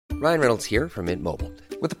Ryan Reynolds here from Mint Mobile.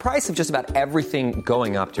 With the price of just about everything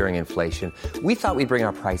going up during inflation, we thought we'd bring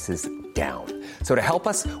our prices down. So to help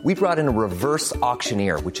us, we brought in a reverse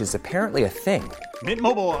auctioneer, which is apparently a thing. Mint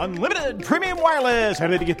Mobile Unlimited Premium Wireless. How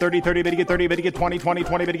to get 30, 30, bit to get 30, bit to get 20, 20,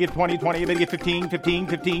 20, bit to get 20, 20, bit to get 15, 15,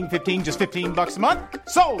 15, 15, just $15 a month?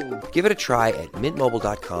 Sold! Give it a try at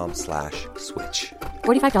mintmobile.com/switch.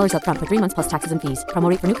 $45 up front for 3 months plus taxes and fees. Promo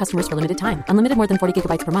rate for new customers for limited time. Unlimited more than 40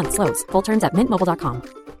 gigabytes per month. Slows full terms at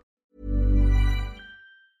mintmobile.com.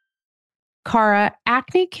 Cara,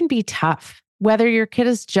 acne can be tough. Whether your kid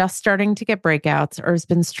is just starting to get breakouts or has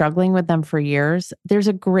been struggling with them for years, there's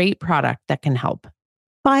a great product that can help.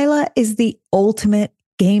 Phyla is the ultimate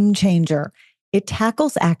game changer. It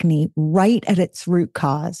tackles acne right at its root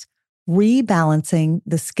cause, rebalancing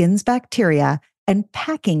the skin's bacteria and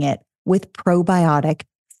packing it with probiotic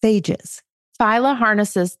phages. Phyla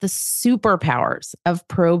harnesses the superpowers of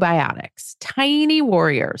probiotics, tiny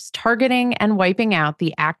warriors targeting and wiping out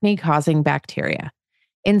the acne-causing bacteria.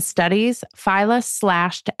 In studies, Phyla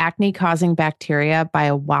slashed acne-causing bacteria by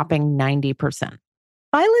a whopping 90%.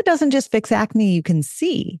 Phyla doesn't just fix acne you can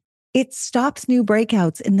see. It stops new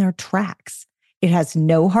breakouts in their tracks. It has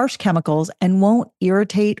no harsh chemicals and won't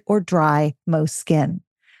irritate or dry most skin.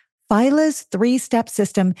 Phyla's 3-step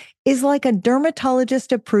system is like a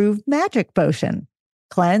dermatologist-approved magic potion.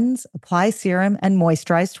 Cleanse, apply serum, and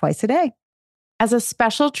moisturize twice a day. As a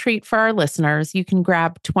special treat for our listeners, you can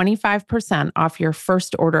grab 25% off your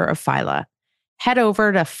first order of Phyla. Head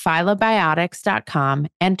over to phylabiotics.com,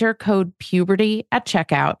 enter code PUBERTY at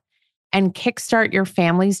checkout, and kickstart your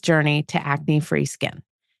family's journey to acne-free skin.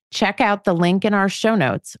 Check out the link in our show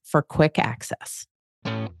notes for quick access.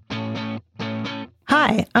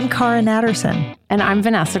 Hi, I'm Cara Natterson. And I'm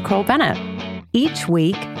Vanessa Kroll-Bennett. Each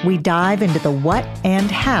week, we dive into the what and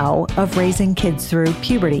how of raising kids through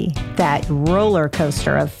puberty, that roller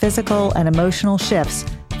coaster of physical and emotional shifts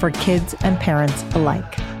for kids and parents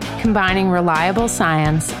alike. Combining reliable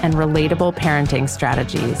science and relatable parenting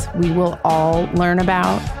strategies, we will all learn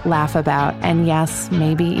about, laugh about, and yes,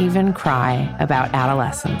 maybe even cry about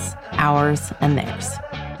adolescence, ours and theirs.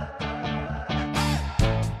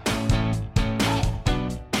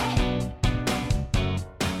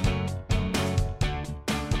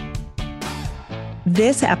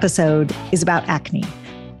 This episode is about acne,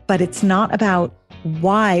 but it's not about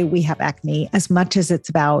why we have acne as much as it's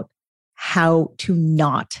about how to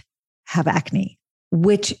not have acne,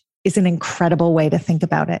 which is an incredible way to think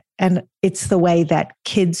about it. And it's the way that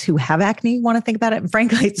kids who have acne want to think about it. And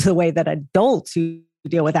frankly, it's the way that adults who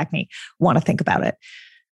deal with acne want to think about it.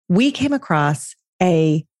 We came across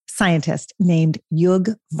a scientist named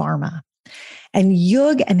Yug Varma. And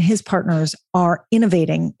Yug and his partners are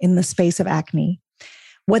innovating in the space of acne.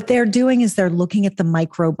 What they're doing is they're looking at the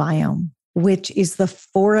microbiome, which is the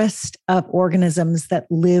forest of organisms that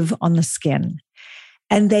live on the skin.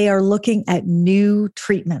 And they are looking at new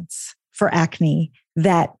treatments for acne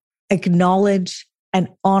that acknowledge and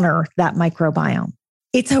honor that microbiome.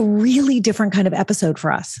 It's a really different kind of episode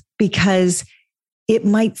for us because it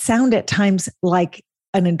might sound at times like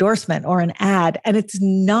an endorsement or an ad, and it's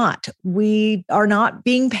not. We are not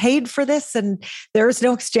being paid for this, and there is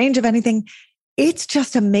no exchange of anything. It's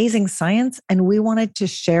just amazing science. And we wanted to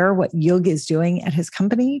share what Yug is doing at his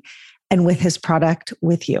company and with his product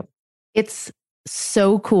with you. It's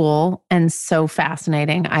so cool and so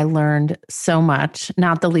fascinating. I learned so much,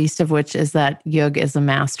 not the least of which is that Yug is a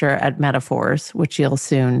master at metaphors, which you'll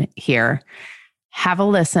soon hear. Have a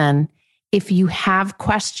listen. If you have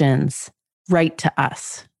questions, write to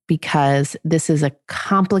us, because this is a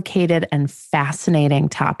complicated and fascinating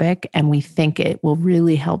topic, and we think it will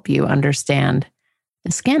really help you understand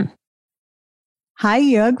the skin. Hi,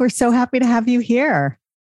 Yug. We're so happy to have you here.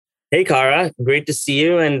 Hey, Cara. Great to see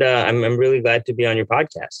you. And I'm really glad to be on your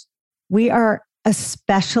podcast. We are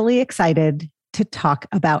especially excited to talk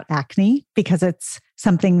about acne because it's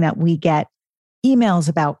something that we get emails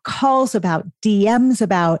about, calls about, DMs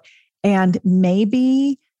about, and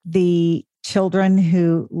maybe the children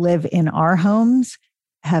who live in our homes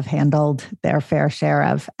have handled their fair share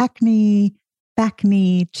of acne, back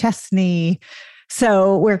knee, chest knee.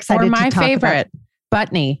 So we're excited to talk about... Or my favorite,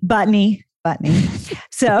 butt knee.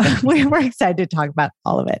 So we're excited to talk about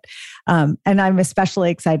all of it. And I'm especially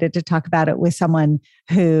excited to talk about it with someone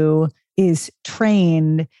who is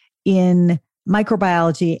trained in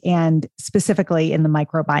microbiology and specifically in the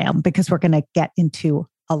microbiome, because we're going to get into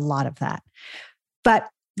a lot of that. But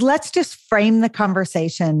let's just frame the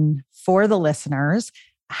conversation for the listeners.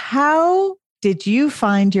 How did you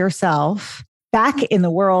find yourself back in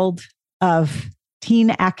the world of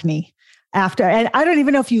teen acne? after, and I don't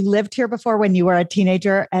even know if you lived here before when you were a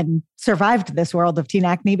teenager and survived this world of teen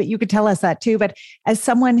acne, but you could tell us that too. But as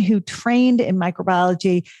someone who trained in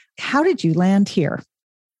microbiology, how did you land here?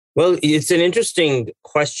 Well, it's an interesting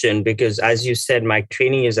question because, as you said, my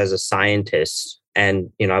training is as a scientist. And,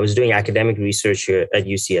 I was doing academic research here at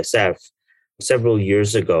UCSF several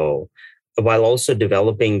years ago, while also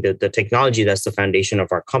developing the technology that's the foundation of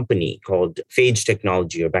our company called phage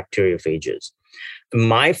technology or bacteriophages.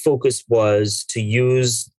 My focus was to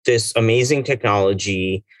use this amazing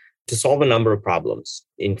technology to solve a number of problems: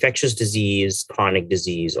 infectious disease, chronic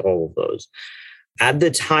disease, all of those. At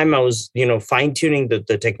the time, I was, fine-tuning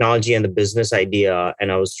the technology and the business idea,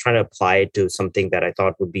 and I was trying to apply it to something that I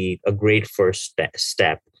thought would be a great first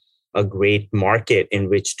step, a great market in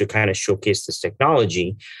which to kind of showcase this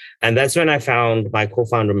technology. And that's when I found my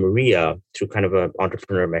co-founder, Maria, through kind of an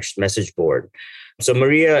entrepreneur message board. So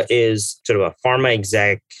Maria is sort of a pharma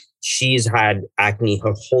exec. She's had acne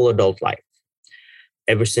her whole adult life,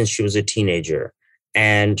 ever since she was a teenager.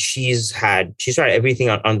 And she's tried everything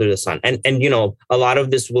under the sun. And a lot of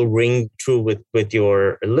this will ring true with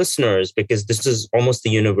your listeners, because this is almost the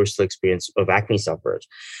universal experience of acne sufferers.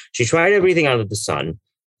 She tried everything under the sun,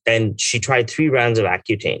 and she tried 3 rounds of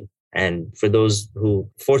Accutane. And for those who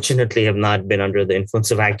fortunately have not been under the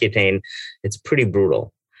influence of Accutane, it's pretty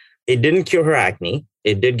brutal. It didn't cure her acne.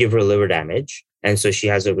 It did give her liver damage. And so she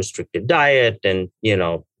has a restricted diet and,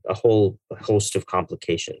 a whole host of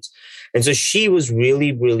complications. And so she was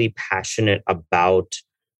really, really passionate about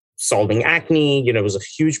solving acne. It was a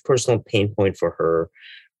huge personal pain point for her.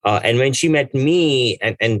 And when she met me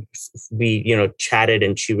and we, chatted,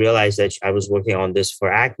 and she realized that I was working on this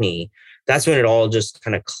for acne, that's when it all just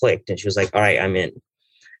kind of clicked. And she was like, all right, I'm in.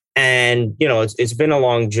 And, it's been a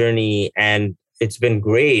long journey and it's been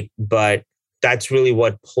great, but that's really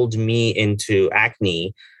what pulled me into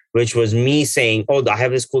acne, which was me saying, oh, I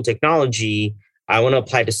have this cool technology. I want to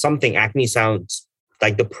apply to something. Acne sounds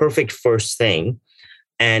like the perfect first thing.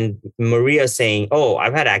 And Maria saying, oh,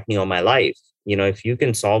 I've had acne all my life. If you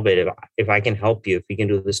can solve it, if I can help you, if we can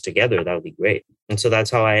do this together, that would be great. And so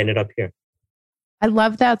that's how I ended up here. I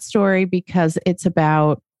love that story because it's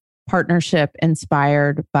about partnership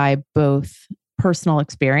inspired by both personal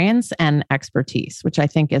experience and expertise, which I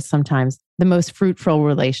think is sometimes the most fruitful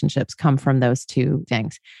relationships come from those two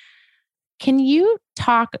things. Can you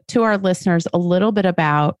talk to our listeners a little bit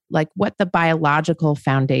about what the biological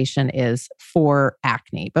foundation is for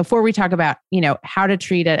acne before we talk about, how to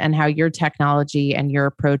treat it and how your technology and your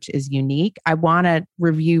approach is unique? I want to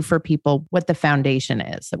review for people what the foundation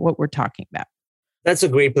is, what we're talking about. That's a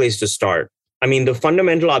great place to start. I mean, the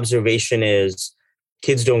fundamental observation is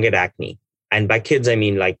kids don't get acne. And by kids, I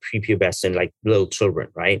mean like prepubescent, like little children,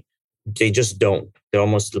 right? They just don't. They're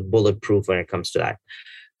almost bulletproof when it comes to that.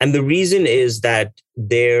 And the reason is that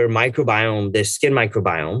their microbiome, their skin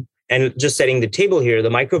microbiome, and just setting the table here, the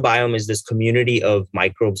microbiome is this community of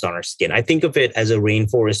microbes on our skin. I think of it as a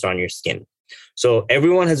rainforest on your skin. So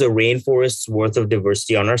everyone has a rainforest's worth of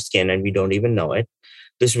diversity on our skin, and we don't even know it.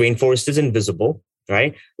 This rainforest is invisible,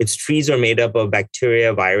 right? Its trees are made up of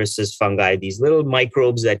bacteria, viruses, fungi, these little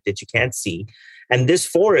microbes that you can't see. And this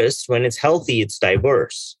forest, when it's healthy, it's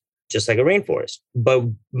diverse, just like a rainforest. But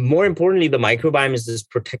more importantly, the microbiome is this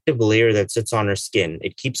protective layer that sits on our skin.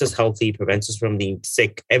 It keeps us healthy, prevents us from being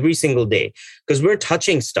sick every single day, because we're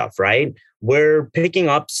touching stuff, right? We're picking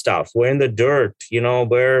up stuff. We're in the dirt,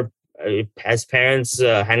 we're, as parents,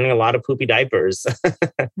 handling a lot of poopy diapers.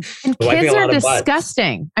 And kids are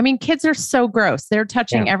disgusting. I mean, kids are so gross. They're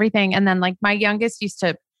touching everything. And then my youngest used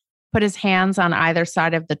to put his hands on either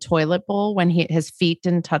side of the toilet bowl when his feet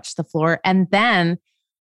didn't touch the floor, and then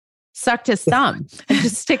sucked his thumb and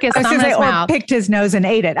just stick his thumb in his mouth. Or picked his nose and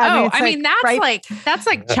ate it. That's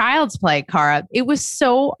like child's play, Cara. It was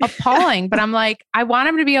so appalling, but I'm like, I want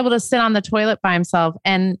him to be able to sit on the toilet by himself.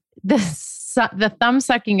 And the thumb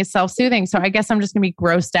sucking is self-soothing. So I guess I'm just going to be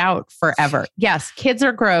grossed out forever. Yes, kids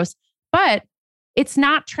are gross, but it's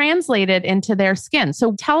not translated into their skin.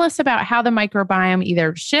 So tell us about how the microbiome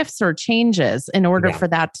either shifts or changes in order for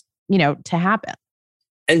that, to happen.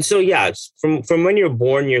 And so, from when you're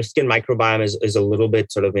born, your skin microbiome is a little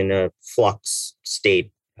bit sort of in a flux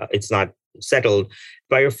state. It's not settled.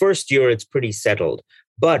 By your first year, it's pretty settled.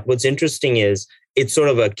 But what's interesting is it's sort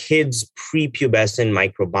of a kid's prepubescent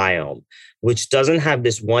microbiome, which doesn't have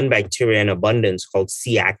this one bacteria in abundance called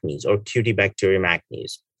C. acnes or Cutibacterium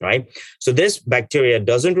acnes, right? So this bacteria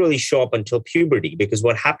doesn't really show up until puberty, because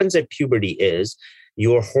what happens at puberty is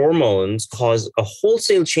your hormones cause a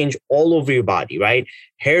wholesale change all over your body, right?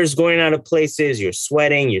 Hair's going out of places, you're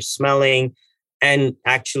sweating, you're smelling. And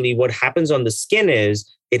actually what happens on the skin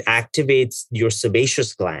is it activates your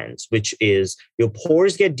sebaceous glands, which is your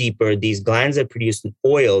pores get deeper. These glands that produce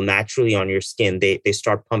oil naturally on your skin, they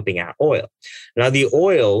start pumping out oil. Now, the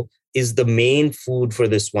oil is the main food for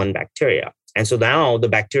this one bacteria. And so now the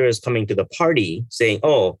bacteria is coming to the party saying,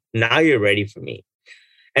 oh, now you're ready for me.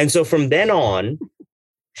 And so from then on,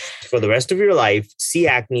 for the rest of your life, C.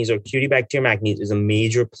 acnes or Cutibacterium acnes is a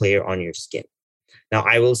major player on your skin. Now,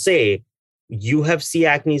 I will say, you have C.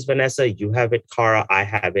 acnes, Vanessa, you have it, Cara, I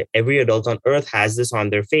have it. Every adult on earth has this on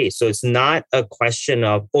their face. So it's not a question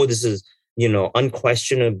of, oh, this is,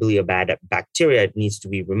 unquestionably a bad bacteria. It needs to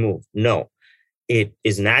be removed. No, it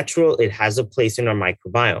is natural. It has a place in our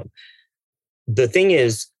microbiome. The thing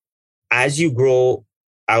is, as you grow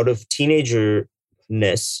out of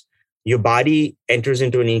teenagerness, your body enters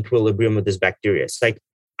into an equilibrium with this bacteria. It's like,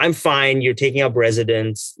 I'm fine. You're taking up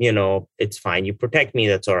residence. It's fine. You protect me.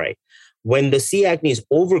 That's all right. When the C. acnes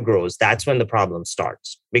overgrows, that's when the problem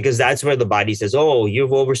starts, because that's where the body says, oh,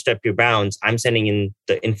 you've overstepped your bounds. I'm sending in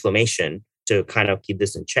the inflammation to kind of keep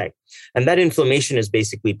this in check. And that inflammation is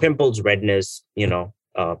basically pimples, redness,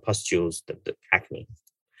 pustules, the acne.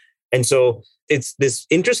 And so it's this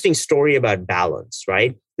interesting story about balance,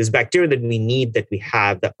 right? This bacteria that we need, that we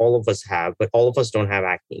have, that all of us have, but all of us don't have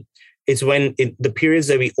acne. It's when the periods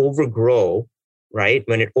that we overgrow, right?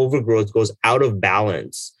 When it overgrows, goes out of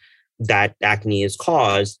balance, that acne is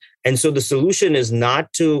caused. And so the solution is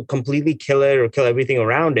not to completely kill it or kill everything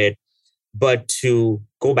around it, but to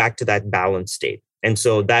go back to that balanced state. And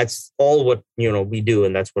so that's all what, we do.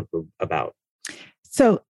 And that's what we're about.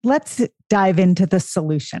 So let's dive into the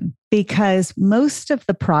solution, because most of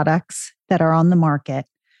the products that are on the market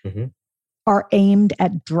are aimed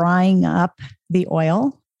at drying up the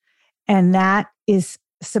oil. And that is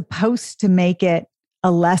supposed to make it a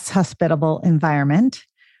less hospitable environment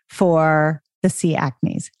for the C.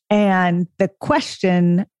 acnes. And the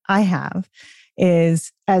question I have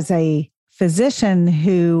is, as a physician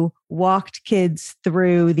who walked kids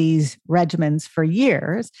through these regimens for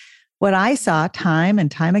years, what I saw time and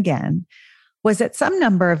time again was that some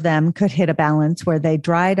number of them could hit a balance where they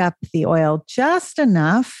dried up the oil just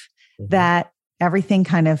enough that everything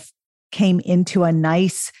kind of came into a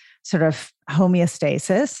nice sort of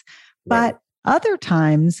homeostasis. But other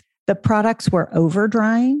times the products were over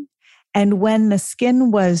drying. And when the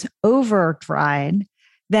skin was over dried,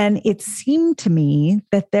 then it seemed to me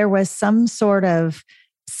that there was some sort of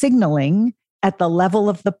signaling at the level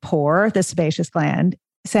of the pore, the sebaceous gland,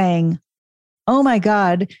 saying, oh my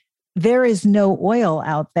God, there is no oil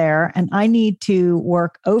out there, and I need to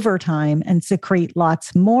work overtime and secrete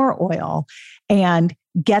lots more oil and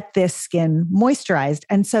get this skin moisturized.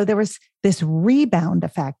 And so there was this rebound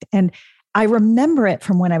effect. And I remember it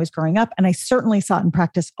from when I was growing up, and I certainly saw it in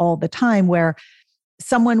practice all the time, where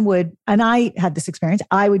someone would, and I had this experience,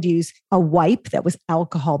 I would use a wipe that was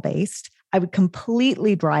alcohol-based. I would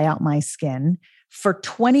completely dry out my skin for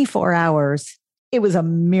 24 hours. It was a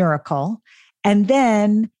miracle. And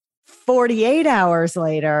then 48 hours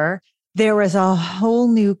later, there was a whole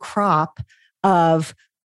new crop of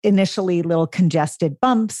initially little congested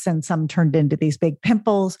bumps, and some turned into these big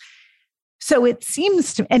pimples. So it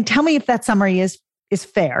seems to, and tell me if that summary is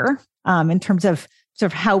fair in terms of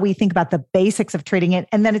sort of how we think about the basics of treating it.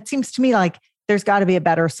 And then it seems to me like there's got to be a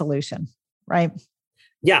better solution, right?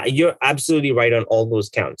 Yeah, you're absolutely right on all those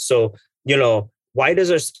counts. So, why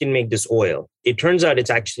does our skin make this oil? It turns out it's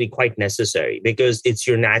actually quite necessary, because it's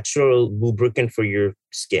your natural lubricant for your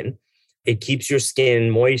skin. It keeps your skin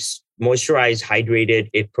moisturized, hydrated.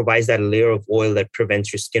 It provides that layer of oil that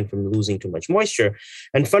prevents your skin from losing too much moisture.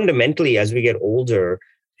 And fundamentally, as we get older,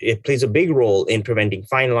 it plays a big role in preventing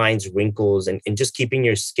fine lines, wrinkles, and just keeping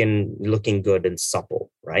your skin looking good and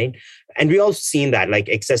supple, right? And we all seen that, like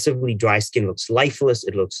excessively dry skin looks lifeless,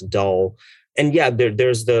 it looks dull. And yeah,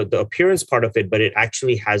 there's the appearance part of it, but it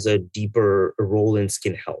actually has a deeper role in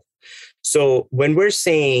skin health. So when we're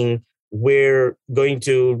saying we're going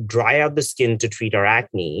to dry out the skin to treat our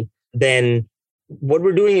acne, then what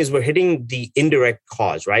we're doing is we're hitting the indirect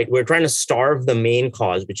cause, right? We're trying to starve the main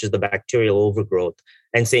cause, which is the bacterial overgrowth,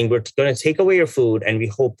 and saying we're going to take away your food and we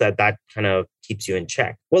hope that kind of keeps you in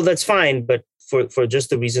check. Well, that's fine. But for just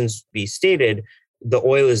the reasons we stated, the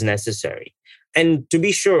oil is necessary. And to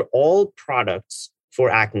be sure, all products for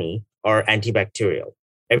acne are antibacterial.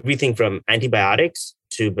 Everything from antibiotics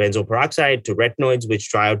to benzoyl peroxide to retinoids, which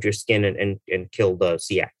dry out your skin and kill the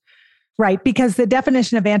C. acnes. Right, because the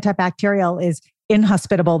definition of antibacterial is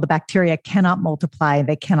inhospitable. The bacteria cannot multiply.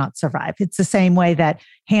 They cannot survive. It's the same way that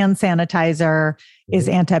hand sanitizer is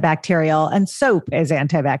antibacterial and soap is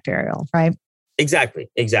antibacterial, right?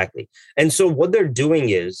 Exactly. And so what they're doing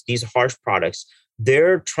is these harsh products,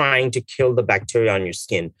 they're trying to kill the bacteria on your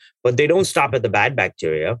skin, but they don't stop at the bad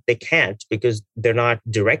bacteria. They can't because they're not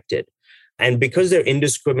directed. And because they're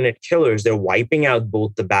indiscriminate killers, they're wiping out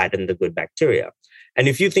both the bad and the good bacteria. And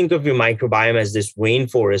if you think of your microbiome as this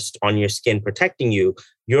rainforest on your skin protecting you,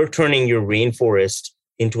 you're turning your rainforest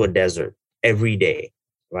into a desert every day,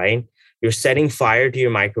 right? You're setting fire to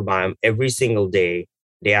your microbiome every single day,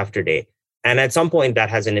 day after day. And at some point that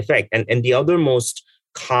has an effect. And the other most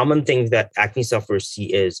common thing that acne sufferers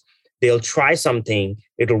see is they'll try something,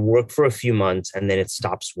 it'll work for a few months, and then it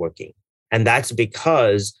stops working. And that's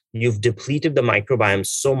because you've depleted the microbiome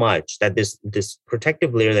so much that this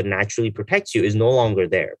protective layer that naturally protects you is no longer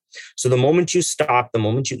there. So the moment you stop, the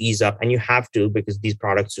moment you ease up, and you have to because these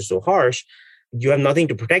products are so harsh, you have nothing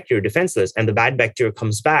to protect you, you're defenseless. And the bad bacteria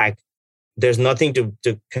comes back, there's nothing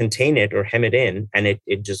to contain it or hem it in, and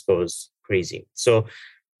it just goes crazy. So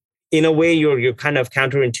in a way, you're kind of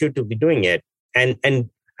counterintuitively doing it. And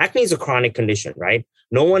acne is a chronic condition, right?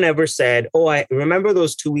 No one ever said, oh, I remember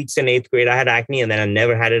those 2 weeks in 8th grade, I had acne and then I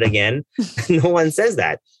never had it again. No one says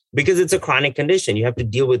that because it's a chronic condition. You have to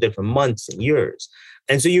deal with it for months and years.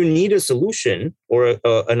 And so you need a solution or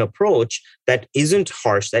an approach that isn't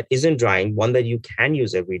harsh, that isn't drying, one that you can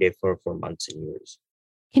use every day for months and years.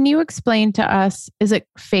 Can you explain to us, is it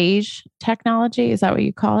phage technology? Is that what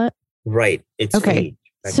you call it? Right. It's okay.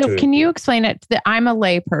 So can you explain it? I'm a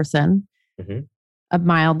lay person, a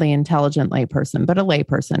mildly intelligent lay person, but a lay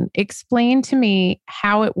person. Explain to me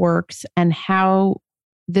how it works and how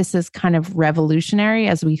this is kind of revolutionary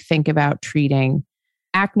as we think about treating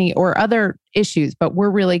acne or other issues, but we're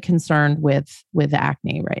really concerned with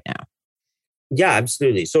acne right now. Yeah,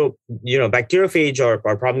 absolutely. So, bacteriophage are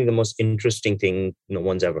probably the most interesting thing no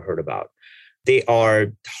one's ever heard about. They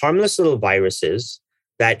are harmless little viruses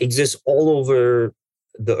that exist all over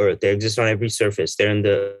the earth. They exist on every surface. They're in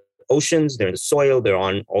the oceans, they're in the soil, they're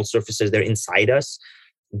on all surfaces, they're inside us.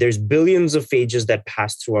 There's billions of phages that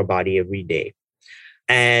pass through our body every day.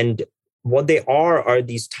 And what they are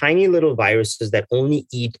these tiny little viruses that only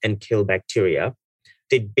eat and kill bacteria.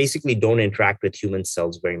 They basically don't interact with human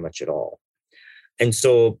cells very much at all. And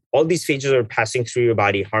so all these phages are passing through your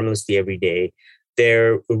body harmlessly every day.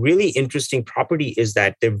 Their really interesting property is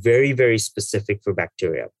that they're very, very specific for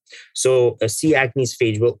bacteria. So a C. acnes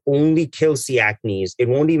phage will only kill C. acnes. It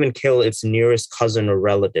won't even kill its nearest cousin or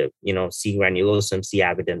relative, C. granulosum, C.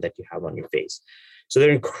 avidum that you have on your face. So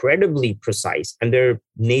they're incredibly precise and they're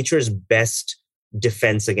nature's best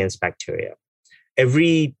defense against bacteria.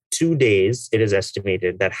 Every 2 days, it is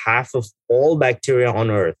estimated that half of all bacteria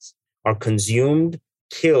on Earth are consumed,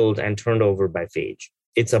 killed, and turned over by phage.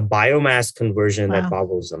 It's a biomass conversion that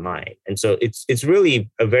boggles the mind. And so it's really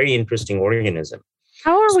a very interesting organism.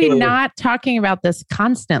 How are we not talking about this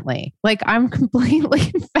constantly? Like, I'm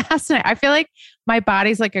completely fascinated. I feel like my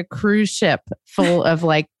body's like a cruise ship full of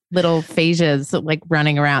like little phages like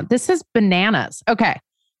running around. This is bananas. Okay.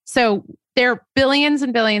 So there are billions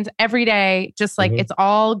and billions every day, just like it's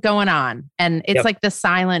all going on. And it's like the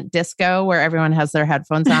silent disco where everyone has their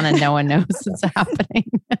headphones on and no one knows it's happening.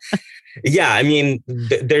 Yeah, I mean,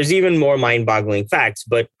 there's even more mind-boggling facts,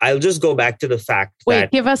 but I'll just go back to the fact that...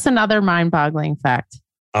 Wait, give us another mind-boggling fact.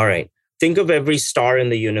 All right. Think of every star in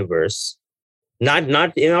the universe, not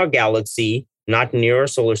in our galaxy, not near our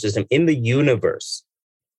solar system, in the universe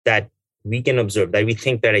that we can observe, that we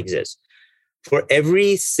think that exists. For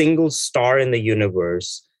every single star in the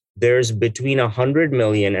universe, there's between 100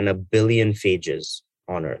 million and 1 billion phages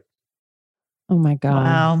on Earth. Oh my God.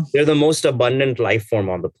 Wow. They're the most abundant life form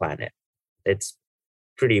on the planet. It's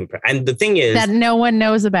pretty impressive. And the thing is... that no one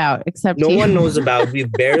knows about except no you. one knows about.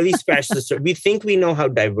 We've barely scratched the surface. We think we know how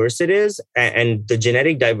diverse it is. And the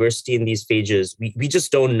genetic diversity in these phages, we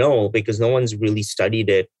just don't know because no one's really studied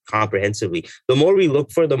it comprehensively. The more we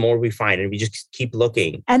look for, the more we find. And we just keep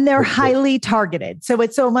looking. And they're highly targeted. So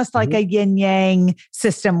it's almost like a yin-yang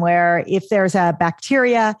system where if there's a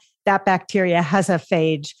bacteria, that bacteria has a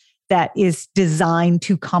phage that is designed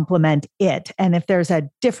to complement it. And if there's a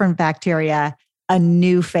different bacteria, a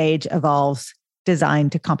new phage evolves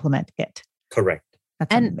designed to complement it. Correct.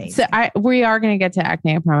 That's amazing. So we are going to get to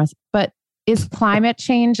acne, I promise. But is climate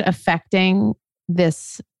change affecting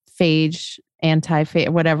this phage, anti-phage,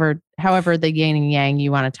 whatever, however the yin and yang you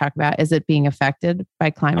want to talk about? Is it being affected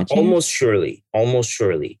by climate change? Almost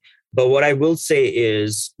surely. But what I will say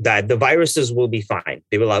is that the viruses will be fine.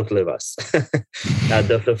 They will outlive us.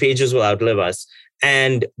 The phages will outlive us.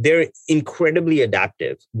 And they're incredibly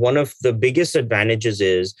adaptive. One of the biggest advantages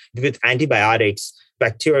is with antibiotics,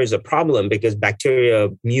 bacteria is a problem because bacteria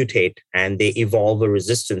mutate and they evolve a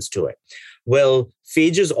resistance to it. Well,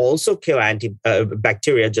 phages also kill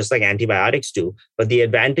bacteria just like antibiotics do, but the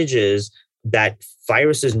advantage is that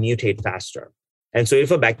viruses mutate faster. And so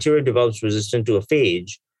if a bacteria develops resistance to a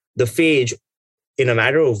phage, the phage, in a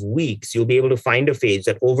matter of weeks, you'll be able to find a phage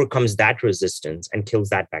that overcomes that resistance and kills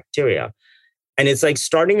that bacteria. And it's like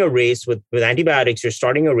starting a race with antibiotics, you're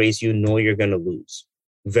starting a race you know you're going to lose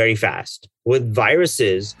very fast. With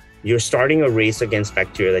viruses, you're starting a race against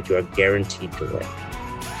bacteria that you are guaranteed to win.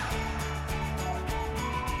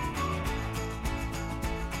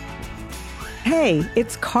 Hey,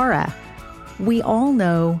 it's Cara. We all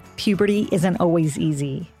know puberty isn't always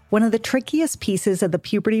easy. One of the trickiest pieces of the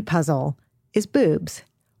puberty puzzle is boobs.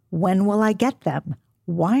 When will I get them?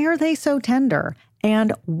 Why are they so tender?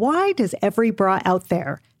 And why does every bra out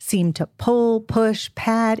there seem to pull, push,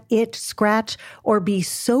 pad, itch, scratch, or be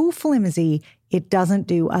so flimsy it doesn't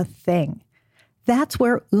do a thing? That's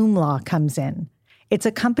where Oomla comes in. It's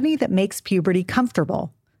a company that makes puberty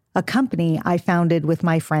comfortable, a company I founded with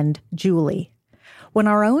my friend Julie. When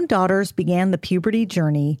our own daughters began the puberty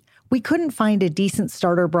journey, we couldn't find a decent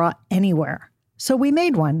starter bra anywhere, so we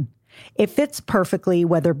made one. It fits perfectly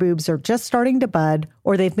whether boobs are just starting to bud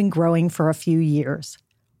or they've been growing for a few years.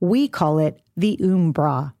 We call it the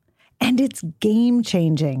Bra, and it's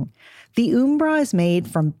game-changing. The Bra is made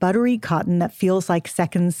from buttery cotton that feels like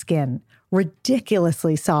second skin,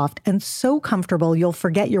 ridiculously soft and so comfortable you'll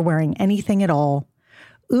forget you're wearing anything at all.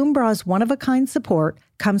 Bra's one-of-a-kind support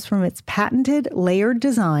comes from its patented layered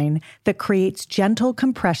design that creates gentle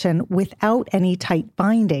compression without any tight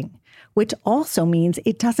binding, which also means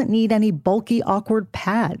it doesn't need any bulky, awkward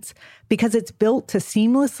pads because it's built to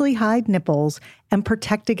seamlessly hide nipples and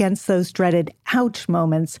protect against those dreaded ouch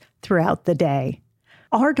moments throughout the day.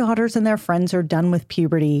 Our daughters and their friends are done with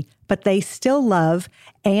puberty, but they still love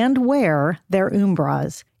and wear their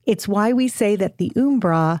Bras. It's why we say that the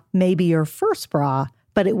Bra may be your first bra,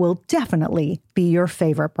 but it will definitely be your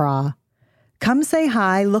favorite bra. Come say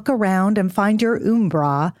hi, look around, and find your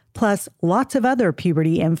Bra, plus lots of other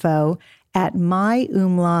puberty info at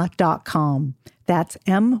myoomla.com. That's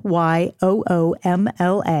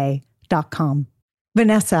MYOOMLA.com.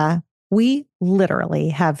 Vanessa, we literally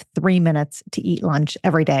have 3 minutes to eat lunch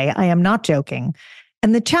every day. I am not joking.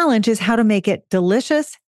 And the challenge is how to make it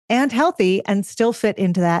delicious and healthy and still fit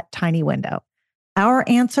into that tiny window. Our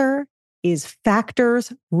answer is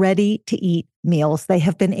Factor's ready-to-eat meals. They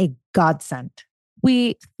have been a godsend.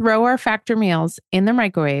 We throw our Factor meals in the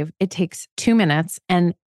microwave. It takes 2 minutes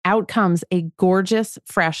and out comes a gorgeous,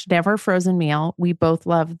 fresh, never frozen meal. We both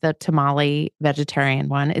love the tamale vegetarian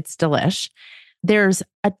one. It's delish. There's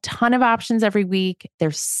a ton of options every week.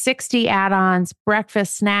 There's 60 add-ons,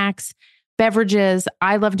 breakfast, snacks, beverages.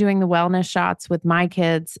 I love doing the wellness shots with my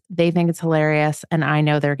kids. They think it's hilarious. And I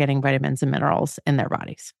know they're getting vitamins and minerals in their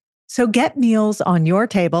bodies. So get meals on your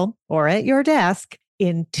table or at your desk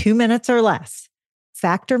in 2 minutes or less.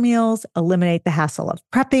 Factor meals eliminate the hassle of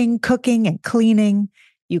prepping, cooking, and cleaning.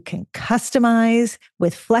 You can customize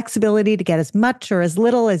with flexibility to get as much or as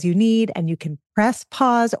little as you need, and you can press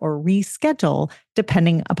pause or reschedule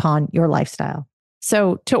depending upon your lifestyle.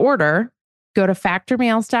 So to order, go to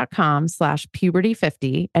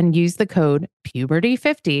factormeals.com/puberty50 and use the code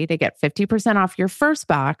puberty50 to get 50% off your first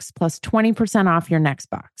box plus 20% off your next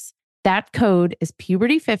box. That code is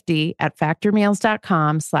puberty50 at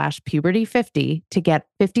factormeals.com/puberty50 to get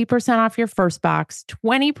 50% off your first box,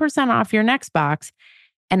 20% off your next box.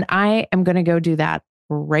 And I am going to go do that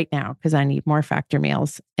right now because I need more Factor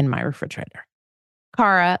meals in my refrigerator.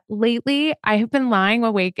 Cara, lately I have been lying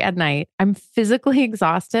awake at night. I'm physically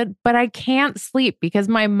exhausted, but I can't sleep because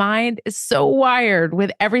my mind is so wired with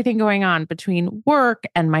everything going on between work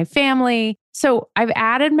and my family. So I've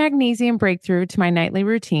added Magnesium Breakthrough to my nightly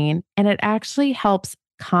routine, and it actually helps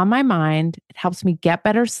calm my mind. It helps me get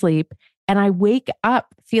better sleep, and I wake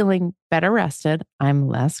up feeling better rested. I'm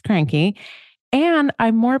less cranky, and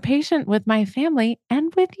I'm more patient with my family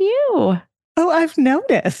and with you. Oh, I've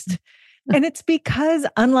noticed. And it's because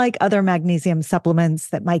unlike other magnesium supplements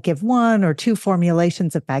that might give 1 or 2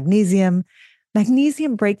 formulations of magnesium,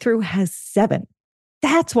 Magnesium Breakthrough has 7.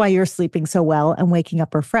 That's why you're sleeping so well and waking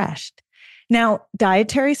up refreshed. Now,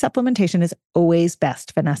 dietary supplementation is always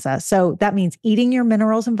best, Vanessa. So that means eating your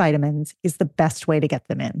minerals and vitamins is the best way to get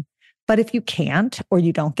them in. But if you can't or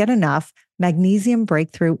you don't get enough, Magnesium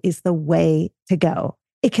Breakthrough is the way to go.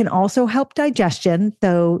 It can also help digestion,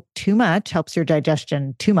 though too much helps your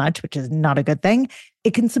digestion too much, which is not a good thing.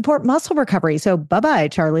 It can support muscle recovery. So bye-bye,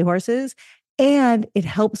 Charlie horses. And it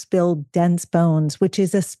helps build dense bones, which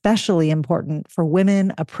is especially important for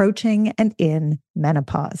women approaching and in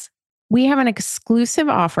menopause. We have an exclusive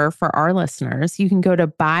offer for our listeners. You can go to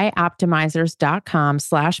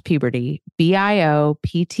bioptimizers.com/puberty,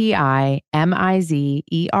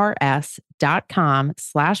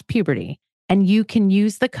 bioptimizers.com/puberty. And you can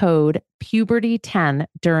use the code puberty10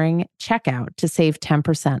 during checkout to save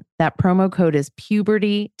 10%. That promo code is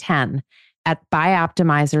puberty10 at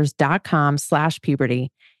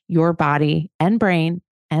bioptimizers.com/puberty. Your body and brain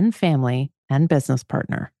and family and business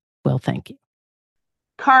partner will thank you.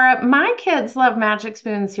 Cara, my kids love Magic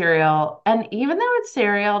Spoon cereal, and even though it's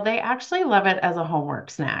cereal, they actually love it as a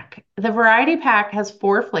homework snack. The variety pack has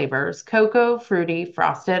 4 flavors: cocoa, fruity,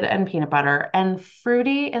 frosted, and peanut butter, and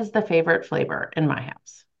fruity is the favorite flavor in my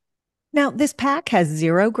house. Now, this pack has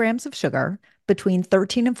 0 grams of sugar, between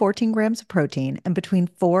 13 and 14 grams of protein, and between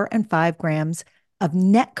 4 and 5 grams of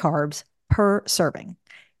net carbs per serving.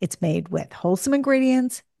 It's made with wholesome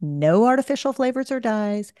ingredients, no artificial flavors or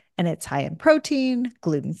dyes, and it's high in protein,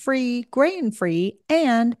 gluten-free, grain-free,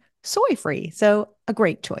 and soy-free. So a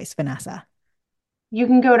great choice, Vanessa. You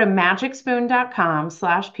can go to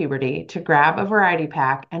magicspoon.com/puberty to grab a variety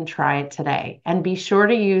pack and try it today. And be sure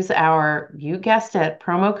to use our, you guessed it,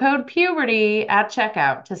 promo code puberty at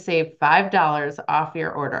checkout to save $5 off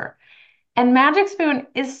your order. And Magic Spoon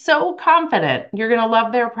is so confident you're going to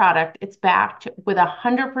love their product. It's backed with a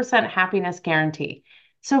 100% happiness guarantee.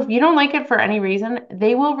 So if you don't like it for any reason,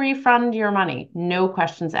 they will refund your money. No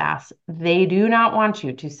questions asked. They do not want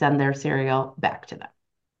you to send their cereal back to them.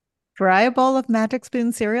 Try a bowl of Magic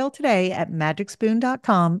Spoon cereal today at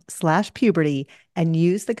magicspoon.com/puberty and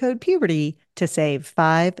use the code puberty to save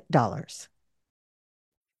 $5.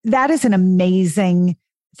 That is an amazing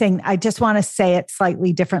thing. I just want to say it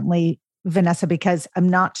slightly differently, Vanessa, because I'm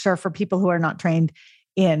not sure for people who are not trained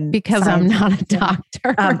in because science, I'm not a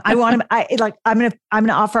doctor. I'm going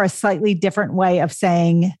to offer a slightly different way of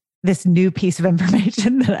saying this new piece of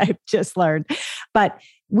information that I've just learned. But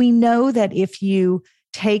we know that if you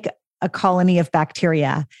take a colony of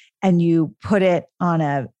bacteria and you put it on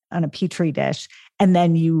a petri dish and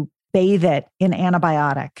then you bathe it in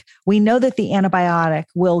antibiotic, we know that the antibiotic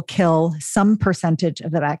will kill some percentage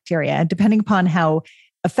of the bacteria. And depending upon how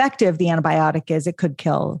effective the antibiotic is, it could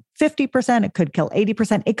kill 50%, it could kill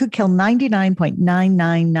 80%, it could kill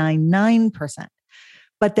 99.9999%.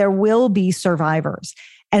 But there will be survivors.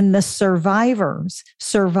 And the survivors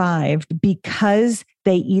survived because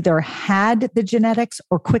they either had the genetics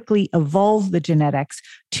or quickly evolved the genetics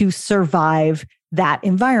to survive that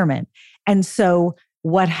environment. And so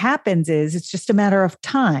what happens is it's just a matter of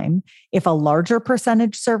time. If a larger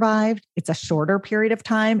percentage survived, it's a shorter period of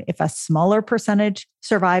time. If a smaller percentage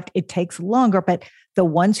survived, it takes longer. But the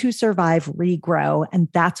ones who survive regrow, and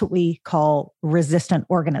that's what we call resistant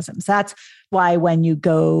organisms. That's why when you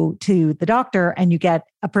go to the doctor and you get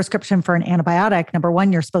a prescription for an antibiotic, number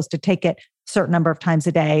one, you're supposed to take it a certain number of times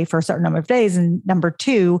a day for a certain number of days. And number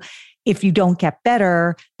two, if you don't get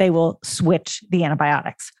better, they will switch the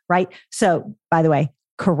antibiotics, right? So, by the way,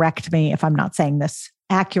 correct me if I'm not saying this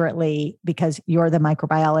accurately because you're the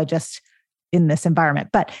microbiologist in this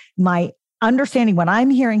environment. But my understanding, what I'm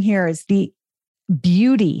hearing here is the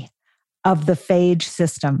beauty of the phage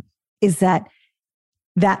system is that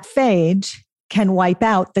phage can wipe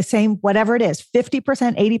out the same, whatever it is,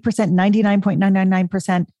 50%, 80%,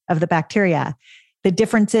 99.999% of the bacteria. The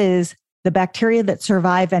difference is the bacteria that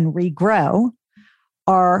survive and regrow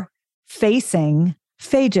are facing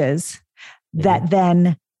phages that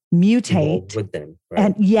then mutate with them. Right?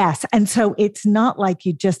 And yes. And so it's not like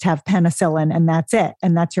you just have penicillin and that's it.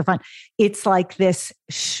 And that's your fun. It's like this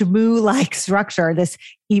shmoo-like structure, this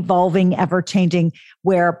evolving, ever-changing,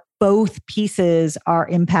 where both pieces are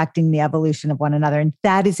impacting the evolution of one another. And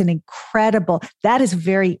that is that is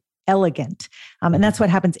very elegant. And that's what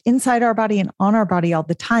happens inside our body and on our body all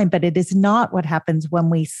the time. But it is not what happens when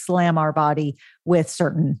we slam our body with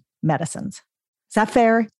certain medicines. Is that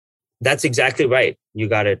fair? That's exactly right. You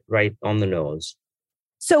got it right on the nose.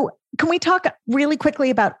 So can we talk really quickly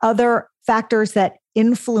about other factors that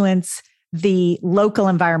influence the local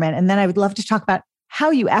environment? And then I would love to talk about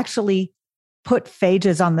how you actually put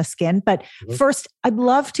phages on the skin. But first, I'd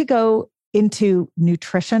love to go into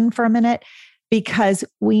nutrition for a minute, because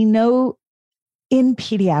we know in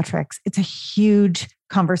pediatrics, it's a huge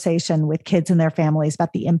conversation with kids and their families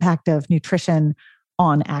about the impact of nutrition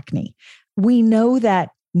on acne. We know that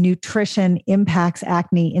nutrition impacts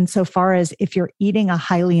acne insofar as if you're eating a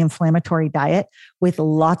highly inflammatory diet with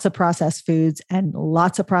lots of processed foods and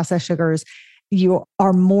lots of processed sugars, you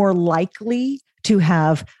are more likely to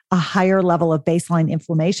have a higher level of baseline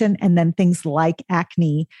inflammation. And then things like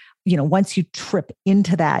acne, once you trip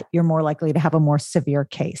into that, you're more likely to have a more severe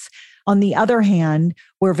case. On the other hand,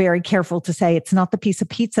 we're very careful to say it's not the piece of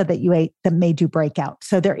pizza that you ate that made you break out.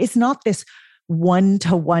 So there is not this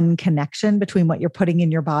one-to-one connection between what you're putting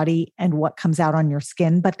in your body and what comes out on your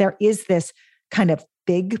skin, but there is this kind of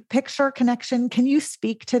big picture connection. Can you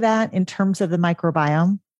speak to that in terms of the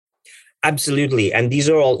microbiome? Absolutely. And these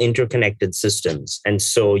are all interconnected systems. And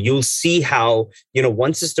so you'll see how,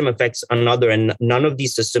 one system affects another, and none of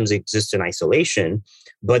these systems exist in isolation.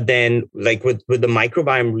 But then like with the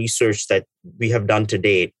microbiome research that we have done to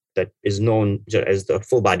date, that is known as the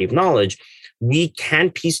full body of knowledge, we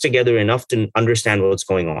can piece together enough to understand what's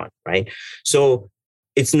going on, right? So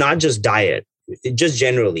it's not just diet, just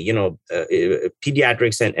generally,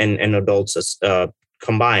 pediatrics and adults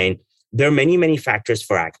combined. There are many, many factors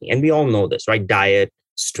for acne. And we all know this, right? Diet,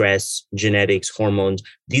 stress, genetics, hormones.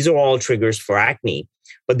 These are all triggers for acne.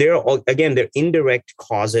 But they're indirect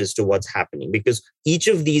causes to what's happening, because each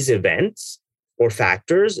of these events or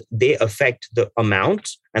factors, they affect the amount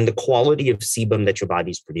and the quality of sebum that your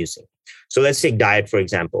body's producing. So let's take diet, for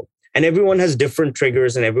example. And everyone has different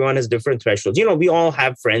triggers and everyone has different thresholds. We all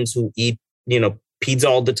have friends who eat, pizza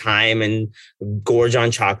all the time and gorge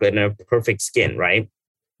on chocolate and have perfect skin, right?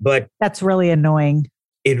 But that's really annoying.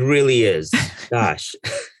 It really is. Gosh.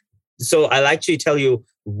 So I'll actually tell you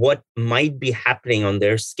what might be happening on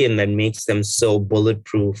their skin that makes them so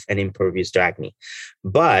bulletproof and impervious to acne.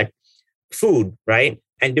 But food, right?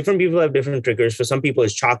 And different people have different triggers. For some people,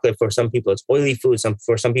 it's chocolate. For some people, it's oily food.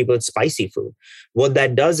 For some people, it's spicy food. What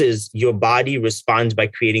that does is your body responds by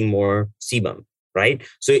creating more sebum, right?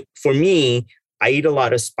 So for me, I eat a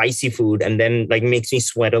lot of spicy food, and then makes me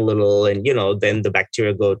sweat a little, and then the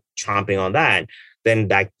bacteria go chomping on that. Then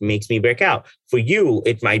that makes me break out. For you,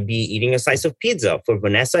 it might be eating a slice of pizza. For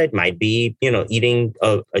Vanessa, it might be eating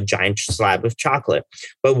a giant slab of chocolate.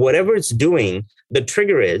 But whatever it's doing, the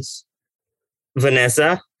trigger is,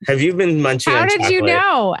 Vanessa, have you been munching on chocolate?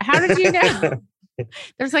 How did you know?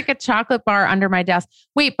 There's a chocolate bar under my desk.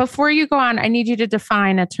 Wait, before you go on, I need you to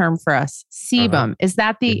define a term for us. Sebum. Is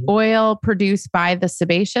that the oil produced by the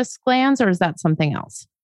sebaceous glands, or is that something else?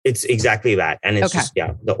 It's exactly that. And it's just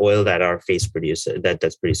the oil that our face produces,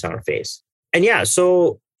 that's produced on our face. And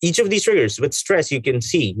so each of these triggers, with stress, you can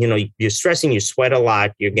see, you're stressing, you sweat a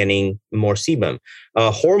lot, you're getting more sebum.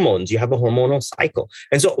 Hormones, you have a hormonal cycle.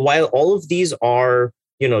 And so while all of these are,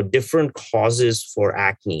 different causes for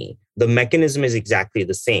acne, the mechanism is exactly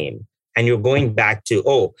the same. And you're going back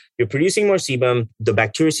to, you're producing more sebum, the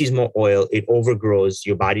bacteria sees more oil, it overgrows,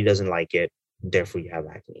 your body doesn't like it, therefore you have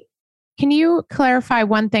acne. Can you clarify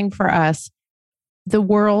one thing for us? The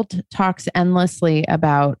world talks endlessly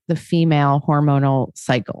about the female hormonal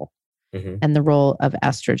cycle and the role of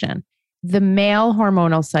estrogen. The male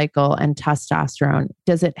hormonal cycle and testosterone,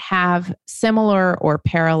 does it have similar or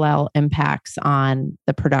parallel impacts on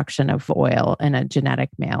the production of oil in a genetic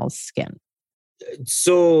male's skin?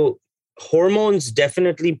 So hormones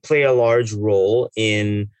definitely play a large role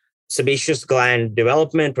in sebaceous gland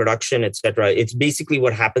development, production, etc. It's basically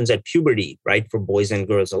what happens at puberty, right? For boys and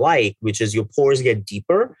girls alike, which is your pores get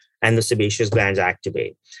deeper and the sebaceous glands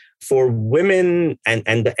activate. For women and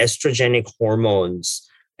the estrogenic hormones,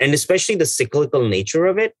 and especially the cyclical nature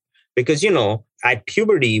of it, because, at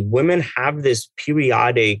puberty, women have this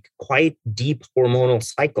periodic, quite deep hormonal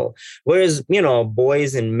cycle. Whereas,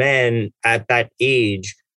 boys and men at that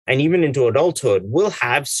age, and even into adulthood, will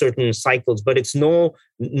have certain cycles, but it's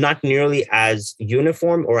not nearly as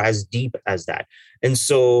uniform or as deep as that. And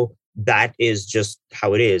so that is just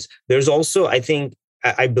how it is. There's also, I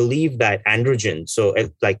believe that androgen, so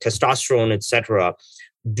like testosterone, etc.,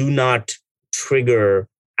 do not trigger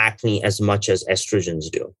acne as much as estrogens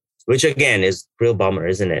do, which again is real bummer,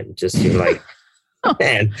 isn't it? Just you're like,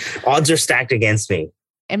 man, odds are stacked against me.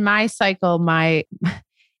 In my cycle,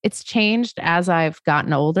 it's changed as I've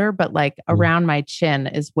gotten older, but around my chin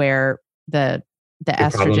is where the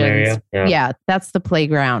estrogens. Yeah, that's the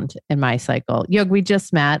playground in my cycle. Yog, we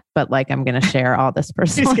just met, but I'm going to share all this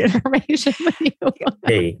personal information with you.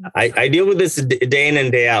 Hey, I deal with this day in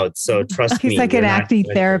and day out, so trust me. He's like an acne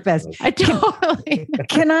therapist. I totally.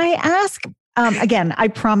 Can I ask, again, I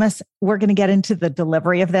promise we're going to get into the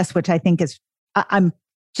delivery of this, which I think is, I'm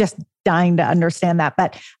just dying to understand that.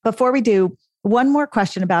 But before we do, one more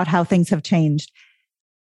question about how things have changed.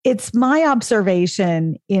 It's my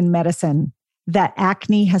observation in medicine that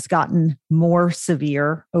acne has gotten more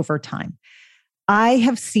severe over time. I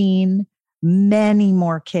have seen many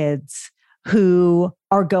more kids who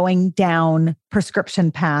are going down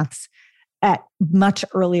prescription paths at much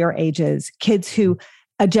earlier ages, kids who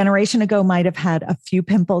a generation ago might have had a few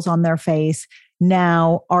pimples on their face,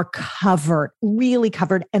 now are covered, really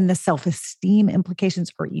covered, and the self-esteem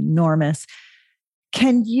implications are enormous.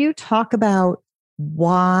 Can you talk about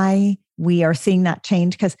why we are seeing that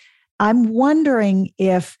change? Because I'm wondering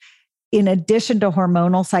if, in addition to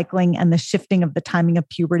hormonal cycling and the shifting of the timing of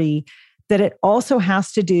puberty, that it also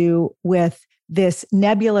has to do with this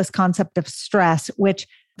nebulous concept of stress, which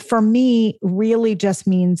for me really just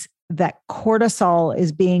means that cortisol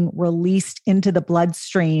is being released into the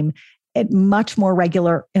bloodstream at much more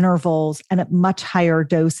regular intervals and at much higher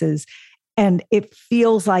doses. And it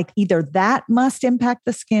feels like either that must impact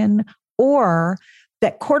the skin, or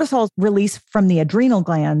that cortisol is released from the adrenal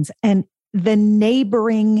glands, and the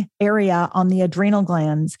neighboring area on the adrenal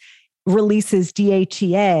glands releases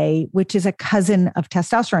DHEA, which is a cousin of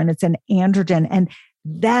testosterone. It's an androgen, and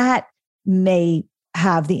that may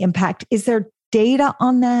have the impact. Is there data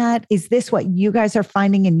on that? Is this what you guys are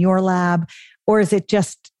finding in your lab? Or is it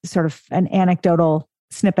just sort of an anecdotal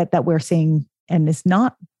snippet that we're seeing and is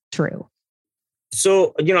not true?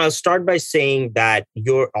 So, I'll start by saying that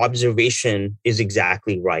your observation is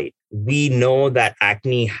exactly right. We know that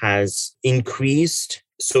acne has increased.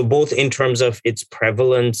 So both in terms of its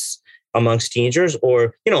prevalence amongst teenagers,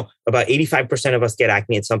 or, about 85% of us get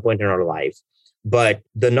acne at some point in our life. But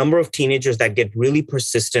the number of teenagers that get really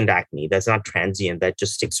persistent acne, that's not transient, that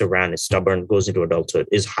just sticks around, is stubborn, goes into adulthood,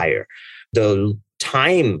 is higher. The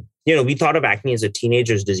time, we thought of acne as a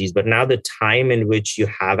teenager's disease, but now the time in which you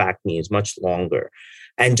have acne is much longer.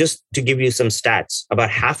 And just to give you some stats, about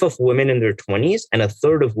half of women in their 20s and a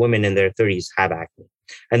third of women in their 30s have acne.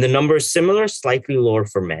 And the number is similar, slightly lower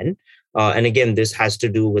for men. And again, this has to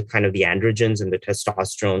do with kind of the androgens and the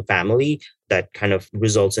testosterone family that kind of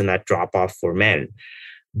results in that drop off for men.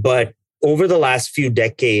 But over the last few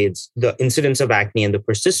decades, the incidence of acne and the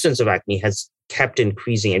persistence of acne has kept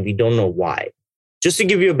increasing, and we don't know why. Just to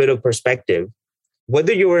give you a bit of perspective,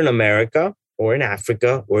 whether you're in America or in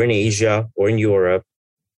Africa or in Asia or in Europe,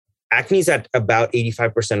 acne is at about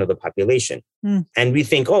 85% of the population. And we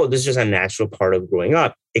think, this is just a natural part of growing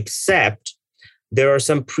up, except there are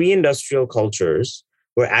some pre-industrial cultures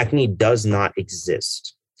where acne does not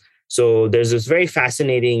exist. So there's this very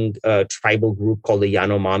fascinating tribal group called the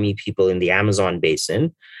Yanomami people in the Amazon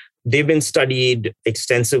basin. They've been studied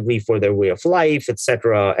extensively for their way of life, et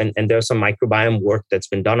cetera. And there's some microbiome work that's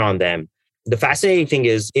been done on them. The fascinating thing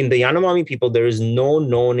is, in the Yanomami people, there is no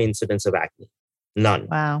known incidence of acne. None.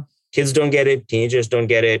 Wow. Kids don't get it. Teenagers don't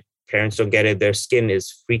get it. Parents don't get it. Their skin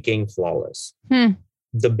is freaking flawless.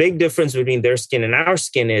 The big difference between their skin and our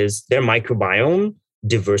skin is their microbiome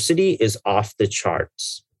diversity is off the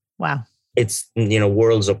charts. Wow. It's,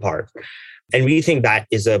 worlds apart. And we think that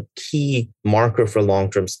is a key marker for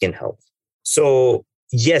long-term skin health. So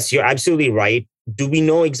yes, you're absolutely right. Do we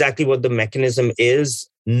know exactly what the mechanism is?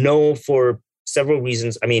 No, for several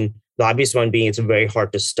reasons. I mean, the obvious one being it's very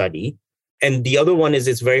hard to study. And the other one is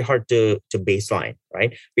it's very hard to baseline,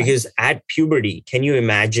 right? Because at puberty, can you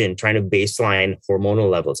imagine trying to baseline hormonal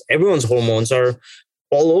levels? Everyone's hormones are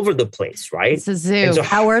all over the place, right? It's a zoo, so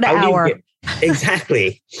hour to hour.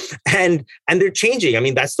 Exactly. And they're changing. I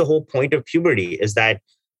mean, that's the whole point of puberty, is that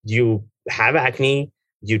you have acne,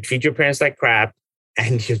 you treat your parents like crap,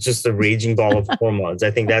 and you're just a raging ball of hormones. I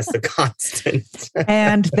think that's the constant.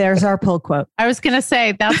 And there's our pull quote. I was going to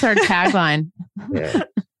say, that's our tagline. Yeah.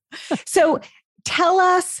 So tell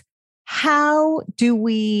us, how do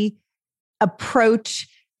we approach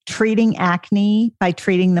treating acne by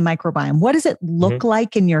treating the microbiome? What does it look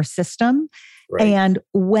like in your system? Right. And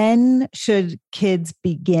when should kids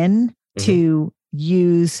begin to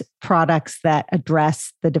use products that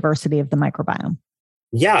address the diversity of the microbiome?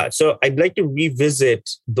 Yeah. So I'd like to revisit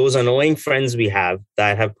those annoying friends we have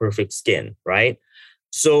that have perfect skin, right?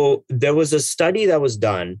 So there was a study that was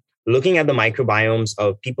done looking at the microbiomes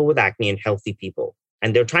of people with acne and healthy people.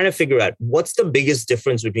 And they're trying to figure out what's the biggest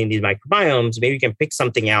difference between these microbiomes. Maybe you can pick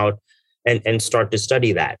something out and start to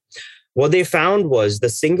study that. What they found was the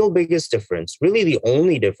single biggest difference, really the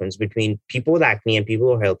only difference between people with acne and people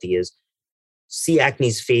who are healthy, is C.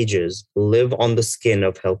 acnes phages live on the skin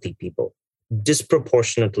of healthy people.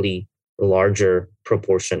 Disproportionately larger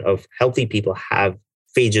proportion of healthy people have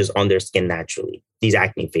phages on their skin naturally, these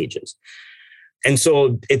acne phages. And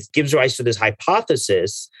so it gives rise to this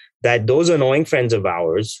hypothesis that those annoying friends of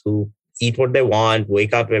ours who eat what they want,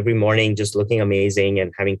 wake up every morning just looking amazing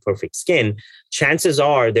and having perfect skin, chances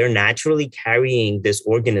are they're naturally carrying this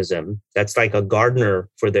organism that's like a gardener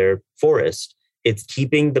for their forest. It's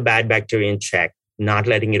keeping the bad bacteria in check, not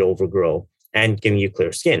letting it overgrow, and giving you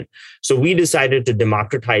clear skin. So we decided to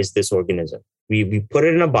democratize this organism. We put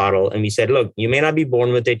it in a bottle and we said, look, you may not be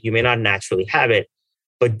born with it. You may not naturally have it,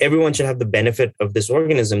 but everyone should have the benefit of this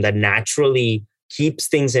organism that naturally keeps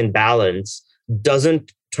things in balance,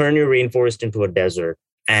 doesn't turn your rainforest into a desert,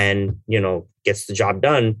 and, gets the job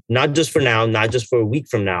done, not just for now, not just for a week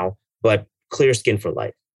from now, but clear skin for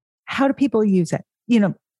life. How do people use it?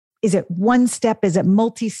 Is it one step? Is it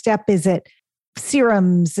multi-step? Is it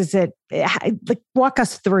serums? Is it walk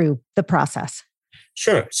us through the process?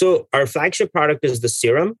 Sure. So our flagship product is the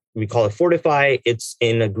serum. We call it Fortify. It's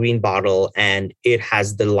in a green bottle and it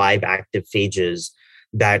has the live active phages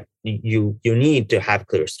that you need to have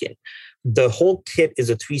clear skin. The whole kit is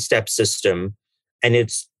a 3-step system and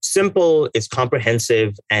it's simple, it's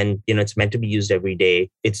comprehensive, and it's meant to be used every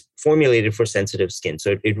day. It's formulated for sensitive skin.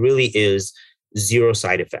 So it really is 0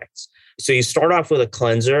 side effects. So you start off with a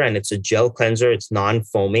cleanser and it's a gel cleanser. It's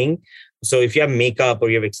non-foaming. So if you have makeup or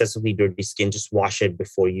you have excessively dirty skin, just wash it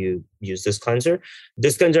before you use this cleanser.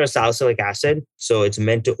 This cleanser has salicylic acid. So it's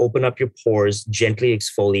meant to open up your pores, gently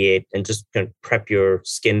exfoliate, and just kind of prep your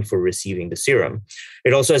skin for receiving the serum.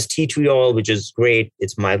 It also has tea tree oil, which is great.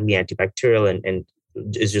 It's mildly antibacterial and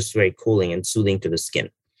is just very cooling and soothing to the skin.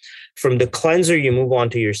 From the cleanser, you move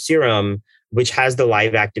on to your serum, which has the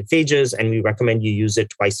live active phages. And we recommend you use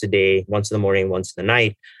it twice a day, once in the morning, once in the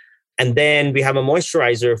night. And then we have a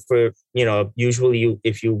moisturizer for, usually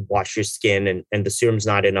if you wash your skin and the serum's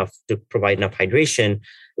not enough to provide enough hydration,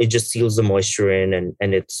 it just seals the moisture in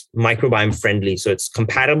and it's microbiome friendly. So it's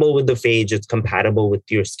compatible with the phage. It's compatible with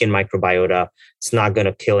your skin microbiota. It's not going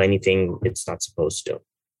to kill anything it's not supposed to.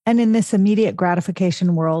 And in this immediate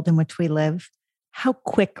gratification world in which we live, how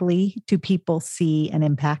quickly do people see an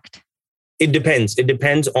impact? It depends. It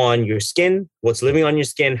depends on your skin, what's living on your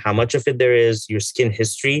skin, how much of it there is, your skin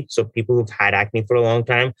history. So people who've had acne for a long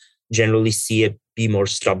time generally see it be more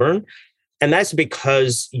stubborn. And that's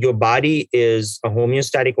because your body is a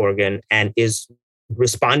homeostatic organ and is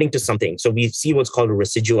responding to something. So we see what's called a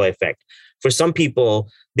residual effect. For some people,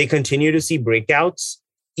 they continue to see breakouts,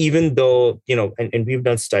 even though, and we've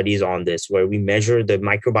done studies on this where we measure the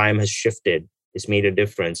microbiome has shifted. It's made a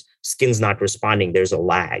difference. Skin's not responding. There's a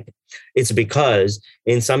lag. It's because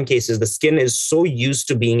in some cases, the skin is so used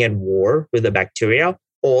to being at war with the bacteria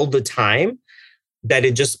all the time that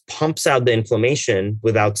it just pumps out the inflammation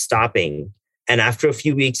without stopping. And after a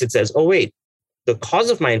few weeks, it says, oh, wait, the cause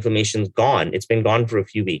of my inflammation is gone. It's been gone for a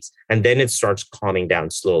few weeks. And then it starts calming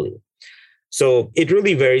down slowly. So it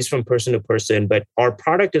really varies from person to person, but our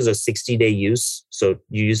product is a 60-day use. So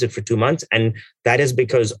you use it for 2 months. And that is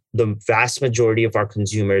because the vast majority of our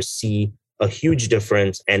consumers see a huge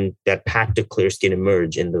difference and that path to clear skin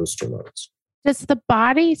emerge in those 2 months. Does the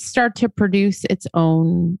body start to produce its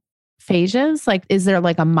own phages? Is there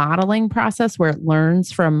a modeling process where it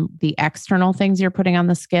learns from the external things you're putting on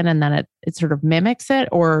the skin and then it sort of mimics it?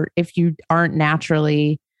 Or if you aren't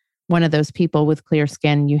naturally one of those people with clear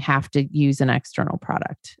skin, you have to use an external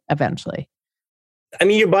product eventually? I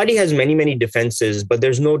mean, your body has many, many defenses, but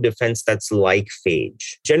there's no defense that's like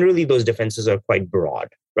phage. Generally, those defenses are quite broad,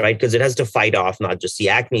 right? Because it has to fight off not just the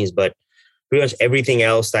acne, but pretty much everything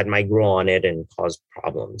else that might grow on it and cause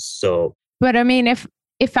problems. So, but I mean,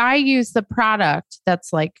 if I use the product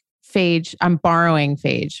that's like phage, I'm borrowing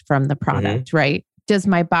phage from the product, right? Does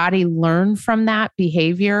my body learn from that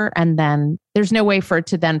behavior? And then there's no way for it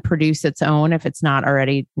to then produce its own if it's not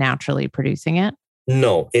already naturally producing it?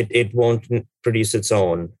 No, it won't produce its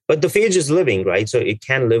own. But the phage is living, right? So it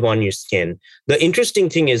can live on your skin. The interesting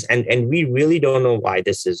thing is, and we really don't know why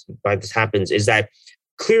this happens, is that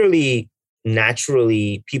clearly,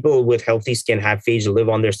 naturally, people with healthy skin have phage live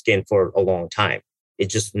on their skin for a long time. It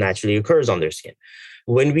just naturally occurs on their skin.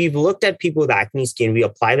 When we've looked at people with acne skin, we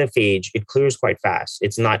apply the phage, it clears quite fast.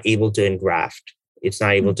 It's not able to engraft. It's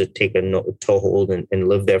not able to take a toehold and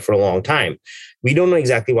live there for a long time. We don't know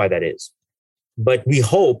exactly why that is. But we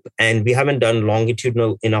hope, and we haven't done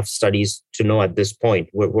longitudinal enough studies to know at this point,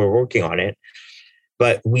 we're working on it.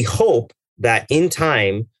 But we hope that in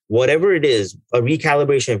time, whatever it is, a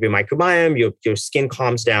recalibration of your microbiome, your skin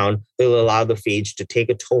calms down, it'll allow the phage to take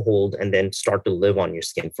a toehold and then start to live on your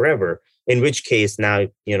skin forever. In which case now,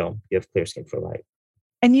 you have clear skin for life.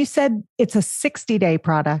 And you said it's a 60-day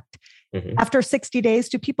product. Mm-hmm. After 60 days,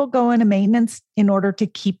 do people go into maintenance in order to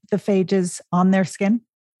keep the phages on their skin?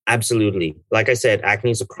 Absolutely. Like I said,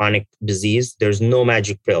 acne is a chronic disease. There's no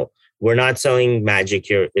magic pill. We're not selling magic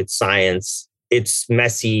here. It's science. It's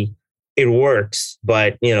messy. It works,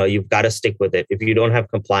 but you've got to stick with it. If you don't have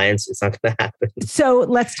compliance, it's not going to happen. So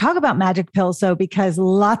let's talk about magic pills, though, because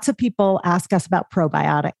lots of people ask us about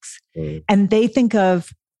probiotics and they think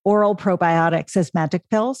of oral probiotics as magic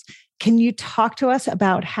pills. Can you talk to us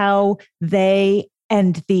about how they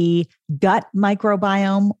and the gut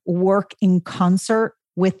microbiome work in concert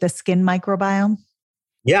with the skin microbiome?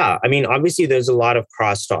 Yeah, I mean, obviously there's a lot of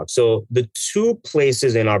crosstalk. So the two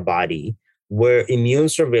places in our body where immune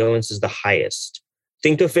surveillance is the highest,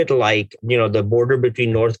 think of it like, the border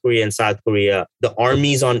between North Korea and South Korea, the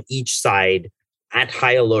armies on each side at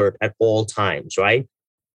high alert at all times, right?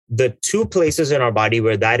 The two places in our body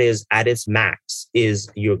where that is at its max is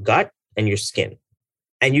your gut and your skin.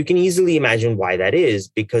 And you can easily imagine why that is,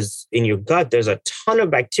 because in your gut, there's a ton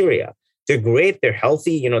of bacteria. They're great, they're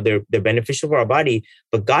healthy, they're beneficial for our body.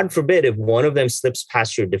 But God forbid, if one of them slips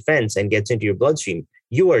past your defense and gets into your bloodstream,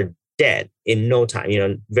 you are dead in no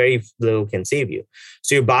time. Very little can save you.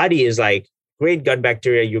 So your body is like, great gut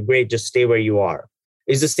bacteria, you're great, just stay where you are.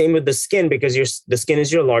 It's the same with the skin, because the skin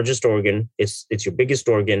is your largest organ. It's your biggest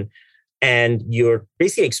organ. And you're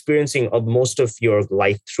basically experiencing most of your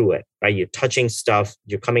life through it, right? You're touching stuff,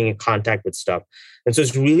 you're coming in contact with stuff. And so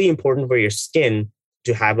it's really important for your skin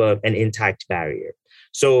to have an intact barrier.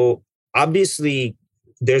 So obviously,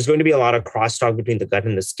 there's going to be a lot of crosstalk between the gut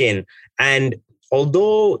and the skin. And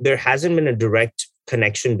although there hasn't been a direct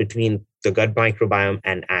connection between the gut microbiome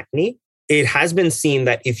and acne, it has been seen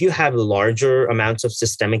that if you have larger amounts of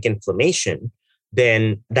systemic inflammation,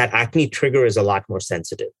 then that acne trigger is a lot more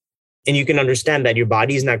sensitive. And you can understand that your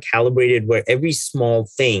body is now calibrated where every small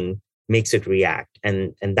thing makes it react.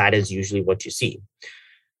 And that is usually what you see.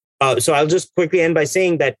 So I'll just quickly end by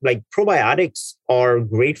saying that probiotics are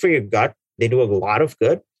great for your gut. They do a lot of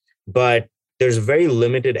good, but there's very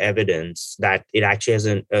limited evidence that it actually has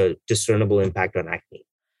a discernible impact on acne.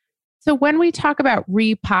 So when we talk about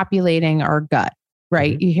repopulating our gut,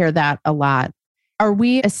 right? Mm-hmm. You hear that a lot. Are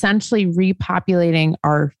we essentially repopulating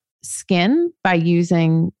our skin by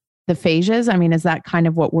using the phages? I mean, is that kind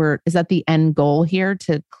of is that the end goal here,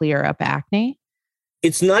 to clear up acne?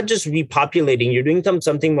 It's not just repopulating. You're doing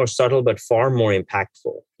something more subtle, but far more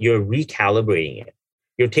impactful. You're recalibrating it.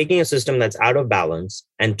 You're taking a system that's out of balance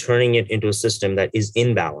and turning it into a system that is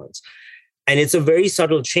in balance. And it's a very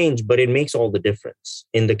subtle change, but it makes all the difference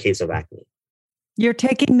in the case of acne. You're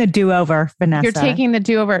taking the do-over, Vanessa. You're taking the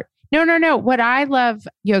do-over. No. What I love,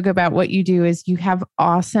 Yoga, about what you do is you have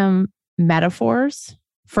awesome metaphors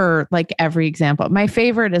for every example. My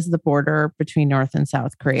favorite is the border between North and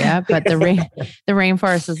South Korea, but the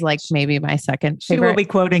rainforest is maybe my second favorite. She will be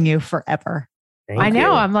quoting you forever. I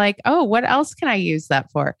know. I'm like, oh, what else can I use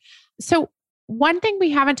that for? So one thing we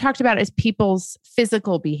haven't talked about is people's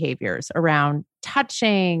physical behaviors around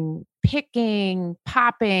touching, picking,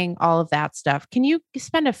 popping, all of that stuff. Can you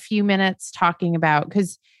spend a few minutes talking about,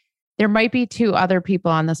 because there might be two other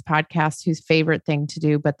people on this podcast whose favorite thing to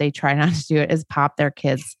do, but they try not to do it, is pop their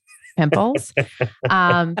kids' pimples.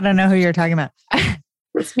 I don't know who you're talking about.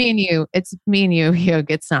 It's me and you. It's me and you, Hugh.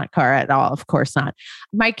 It's not Cara at all. Of course not.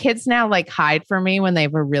 My kids now hide from me when they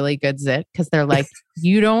have a really good zit, because they're like,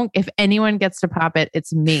 if anyone gets to pop it,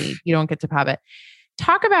 it's me. You don't get to pop it.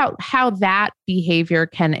 Talk about how that behavior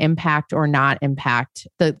can impact or not impact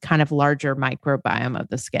the kind of larger microbiome of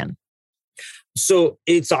the skin. So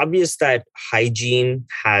it's obvious that hygiene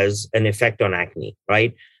has an effect on acne,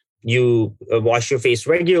 right? You wash your face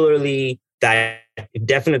regularly, that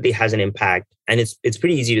definitely has an impact. And it's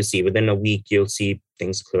pretty easy to see. Within a week, you'll see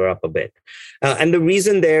things clear up a bit. And the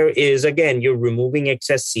reason there is, again, you're removing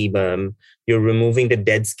excess sebum, you're removing the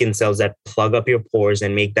dead skin cells that plug up your pores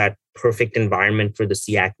and make that perfect environment for the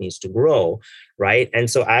C. acnes to grow, right? And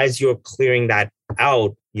so as you're clearing that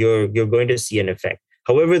out, you're going to see an effect.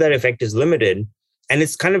 However, that effect is limited. And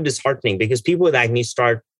it's kind of disheartening, because people with acne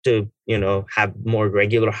start to, have more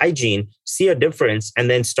regular hygiene, see a difference, and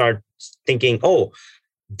then start thinking, oh,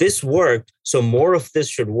 this worked, so more of this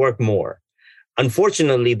should work more.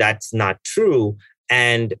 Unfortunately, that's not true.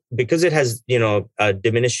 And because it has,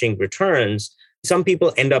 diminishing returns, some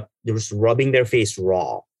people end up just rubbing their face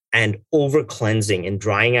raw and over cleansing and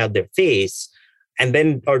drying out their face, and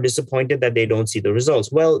then are disappointed that they don't see the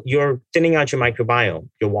results. Well, you're thinning out your microbiome.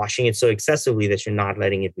 You're washing it so excessively that you're not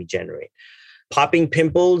letting it regenerate. Popping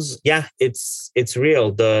pimples, yeah, it's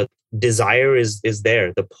real. The desire is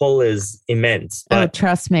there. The pull is immense. But,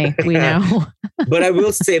 trust me, we know. But I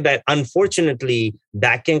will say that unfortunately,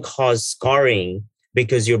 that can cause scarring,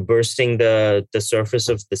 because you're bursting the surface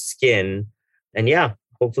of the skin. And yeah,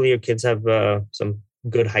 hopefully your kids have some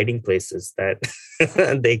good hiding places that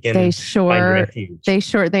they can find refuge. They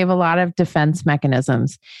have a lot of defense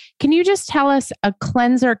mechanisms. Can you just tell us a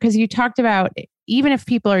cleanser? Because you talked about, even if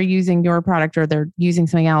people are using your product or they're using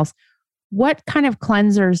something else, what kind of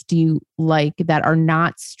cleansers do you like that are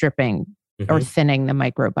not stripping or thinning the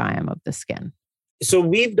microbiome of the skin? So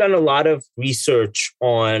we've done a lot of research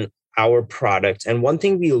on our product. And one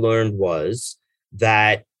thing we learned was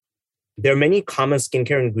that there are many common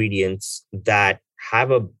skincare ingredients that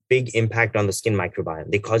have a big impact on the skin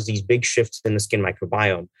microbiome. They cause these big shifts in the skin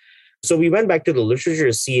microbiome. So we went back to the literature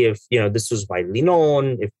to see if, this was widely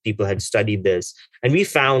known, if people had studied this. And we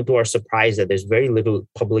found, to our surprise, that there's very little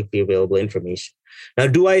publicly available information. Now,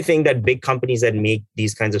 do I think that big companies that make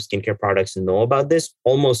these kinds of skincare products know about this?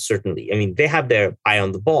 Almost certainly. I mean, they have their eye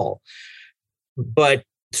on the ball. But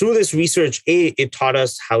through this research, it taught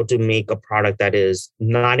us how to make a product that is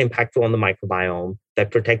not impactful on the microbiome, that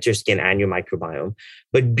protects your skin and your microbiome.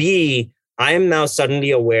 But B, I am now suddenly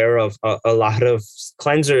aware of a lot of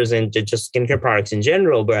cleansers and just skincare products in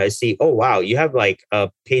general, where I see, oh, wow, you have like a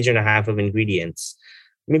page and a half of ingredients.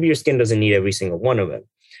 Maybe your skin doesn't need every single one of them.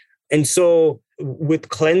 And so with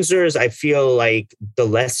cleansers, I feel like the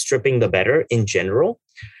less stripping, the better in general.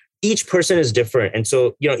 Each person is different. And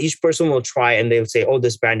so, each person will try and they'll say, oh,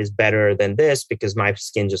 this brand is better than this because my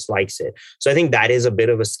skin just likes it. So I think that is a bit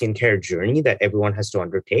of a skincare journey that everyone has to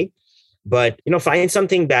undertake. But, find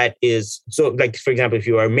something that is, so like, for example, if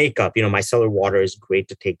you are makeup, micellar water is great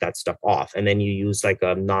to take that stuff off. And then you use like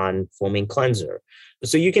a non-foaming cleanser.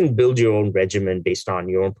 So you can build your own regimen based on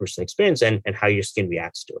your own personal experience and how your skin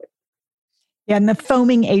reacts to it. Yeah, and the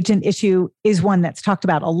foaming agent issue is one that's talked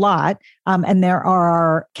about a lot. And there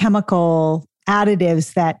are chemical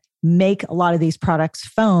additives that make a lot of these products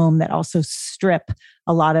foam that also strip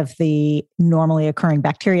a lot of the normally occurring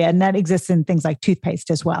bacteria. And that exists in things like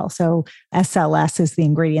toothpaste as well. So SLS is the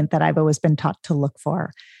ingredient that I've always been taught to look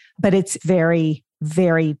for. But it's very,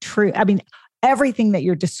 very true. I mean, everything that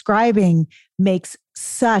you're describing makes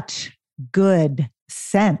such good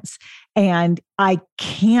sense. And I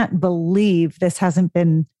can't believe this hasn't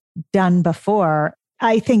been done before.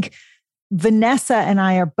 I think Vanessa and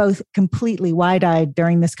I are both completely wide-eyed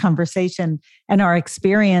during this conversation, and our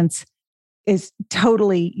experience is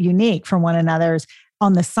totally unique from one another's.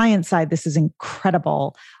 On the science side, this is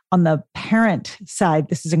incredible. On the parent side,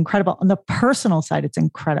 this is incredible. On the personal side, it's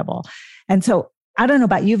incredible. And so I don't know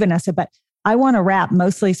about you, Vanessa, but I want to wrap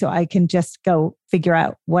mostly so I can just go figure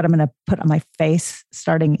out what I'm going to put on my face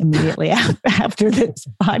starting immediately after this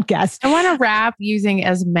podcast. I want to wrap using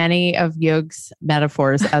as many of Yug's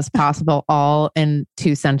metaphors as possible, all in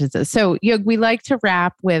 2 sentences. So Yug, we like to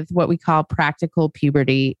wrap with what we call practical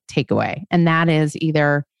puberty takeaway. And that is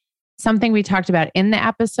either something we talked about in the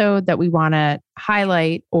episode that we want to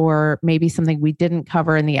highlight, or maybe something we didn't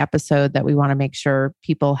cover in the episode that we want to make sure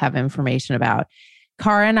people have information about.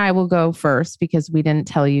 Cara and I will go first because we didn't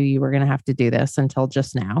tell you were going to have to do this until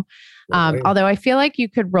just now. Although I feel like you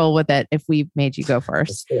could roll with it if we made you go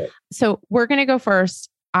first. So we're going to go first.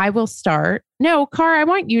 I will start. No, Cara, I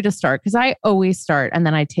want you to start because I always start and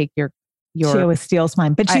then I take your. She always steals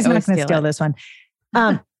mine, but she's not going to steal this one.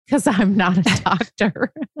 Because I'm not a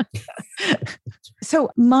doctor. So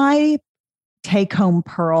my take-home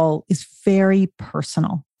pearl is very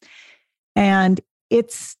personal. And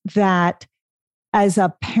it's that as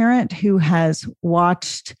a parent who has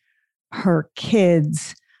watched her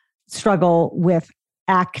kids struggle with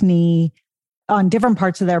acne on different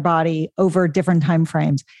parts of their body over different time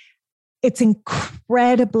frames, it's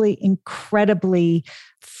incredibly, incredibly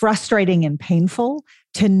frustrating and painful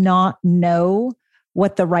to not know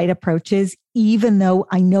what the right approach is, even though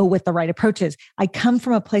I know what the right approach is. I come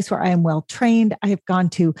from a place where I am well trained. I have gone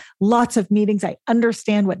to lots of meetings. I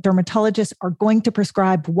understand what dermatologists are going to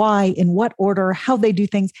prescribe, why, in what order, how they do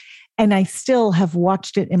things. And I still have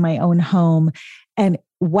watched it in my own home and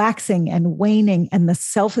waxing and waning and the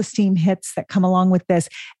self-esteem hits that come along with this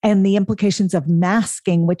and the implications of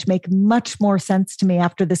masking, which make much more sense to me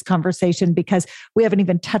after this conversation because we haven't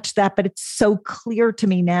even touched that. But it's so clear to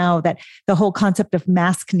me now that the whole concept of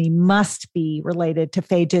maskne must be related to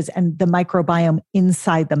phages and the microbiome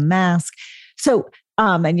inside the mask. So,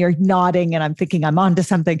 and you're nodding and I'm thinking I'm onto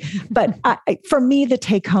something. But for me, the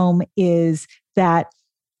take home is that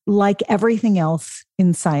like everything else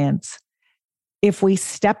in science, if we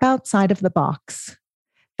step outside of the box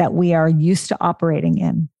that we are used to operating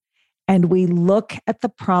in, and we look at the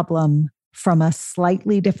problem from a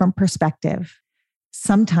slightly different perspective,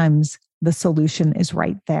 sometimes the solution is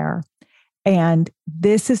right there. And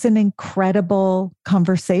this is an incredible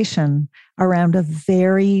conversation around a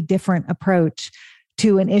very different approach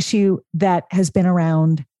to an issue that has been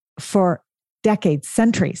around for decades,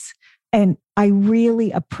 centuries. And I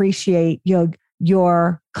really appreciate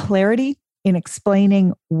your clarity in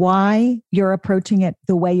explaining why you're approaching it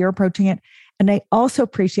the way you're approaching it. And I also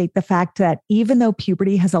appreciate the fact that even though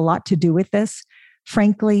puberty has a lot to do with this,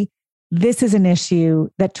 frankly, this is an issue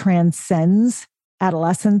that transcends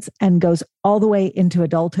adolescence and goes all the way into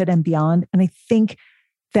adulthood and beyond. And I think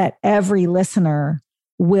that every listener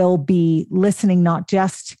will be listening, not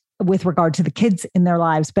just with regard to the kids in their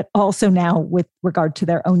lives, but also now with regard to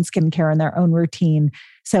their own skincare and their own routine.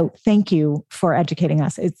 So thank you for educating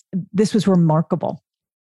us. This was remarkable.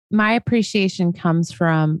 My appreciation comes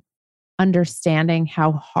from understanding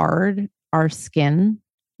how hard our skin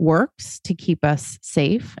works to keep us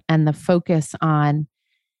safe, and the focus on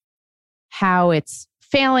how it's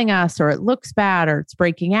failing us, or it looks bad, or it's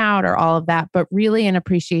breaking out, or all of that, but really an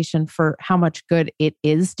appreciation for how much good it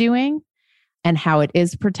is doing and how it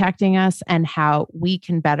is protecting us and how we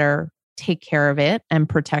can better take care of it and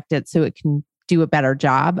protect it so it can do a better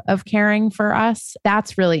job of caring for us.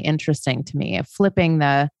 That's really interesting to me. Flipping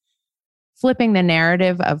the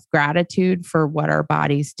narrative of gratitude for what our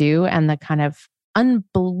bodies do and the kind of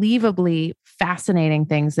unbelievably fascinating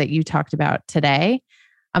things that you talked about today.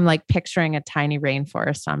 I'm like picturing a tiny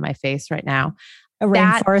rainforest on my face right now. A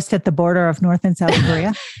rainforest at the border of North and South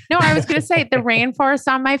Korea? No, I was going to say the rainforest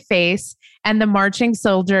on my face and the marching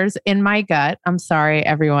soldiers in my gut. I'm sorry,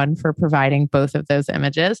 everyone, for providing both of those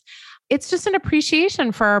images. It's just an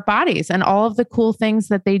appreciation for our bodies and all of the cool things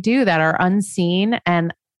that they do that are unseen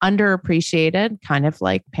and underappreciated, kind of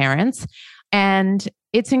like parents. And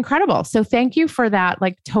it's incredible. So thank you for that,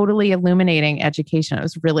 like totally illuminating education. It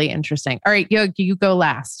was really interesting. All right, Yug, you go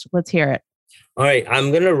last. Let's hear it. All right,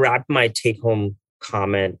 I'm going to wrap my take-home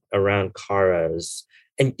comment around Kara's.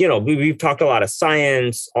 And, we've talked a lot of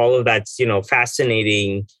science, all of that's,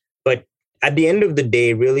 fascinating. But at the end of the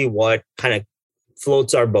day, really what kind of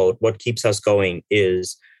floats our boat, what keeps us going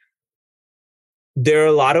is there are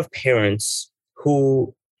a lot of parents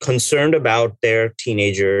who concerned about their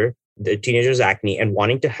teenager's acne and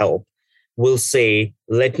wanting to help will say,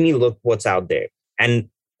 let me look what's out there. And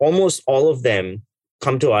almost all of them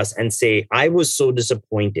come to us and say, I was so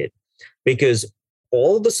disappointed because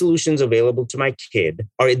all the solutions available to my kid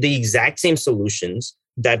are the exact same solutions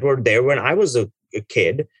that were there when I was a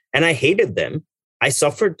kid, and I hated them. I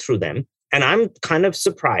suffered through them. And I'm kind of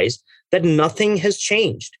surprised that nothing has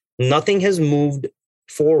changed. Nothing has moved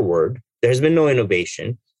forward. There's been no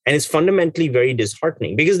innovation. And it's fundamentally very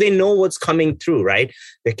disheartening because they know what's coming through, right?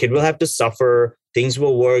 The kid will have to suffer. Things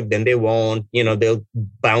will work, then they won't. They'll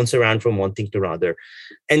bounce around from one thing to another.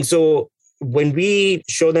 And so when we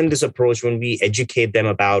show them this approach, when we educate them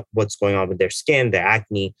about what's going on with their skin, their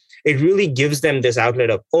acne, it really gives them this outlet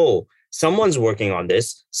of, oh, someone's working on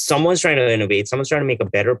this. Someone's trying to innovate. Someone's trying to make a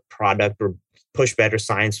better product or push better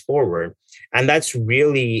science forward. And that's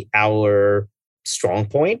really our strong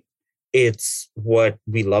point. It's what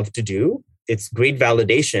we love to do. It's great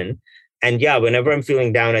validation. And yeah, whenever I'm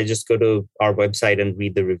feeling down, I just go to our website and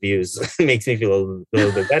read the reviews. It makes me feel a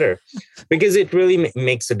little bit better because it really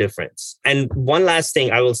makes a difference. And one last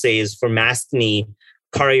thing I will say is for maskne,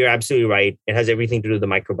 Kara, you're absolutely right. It has everything to do with the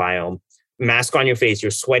microbiome. Mask on your face,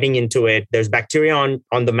 you're sweating into it. There's bacteria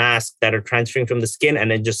on the mask that are transferring from the skin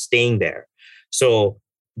and then just staying there. So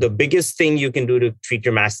the biggest thing you can do to treat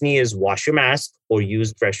your maskne is wash your mask or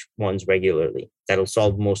use fresh ones regularly. That'll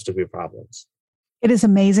solve most of your problems. It is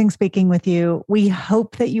amazing speaking with you. We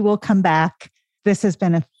hope that you will come back. This has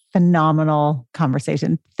been a phenomenal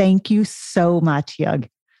conversation. Thank you so much, Yug.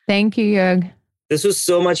 Thank you, Yug. This was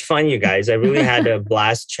so much fun, you guys. I really had a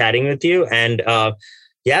blast chatting with you. And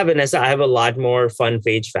yeah, Vanessa, I have a lot more fun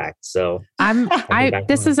phage facts. So I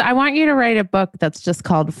want you to write a book that's just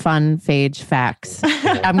called Fun Phage Facts.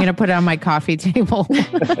 I'm going to put it on my coffee table.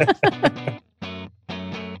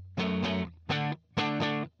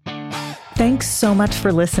 Thanks so much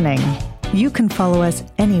for listening. You can follow us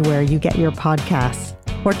anywhere you get your podcasts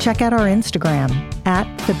or check out our Instagram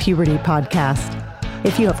 @thepubertypodcast.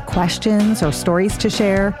 If you have questions or stories to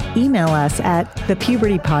share, email us at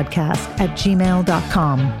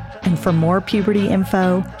thepubertypodcast@gmail.com. And for more puberty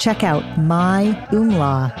info, check out myumla.com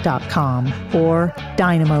or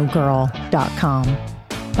dynamogirl.com.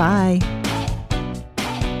 Bye.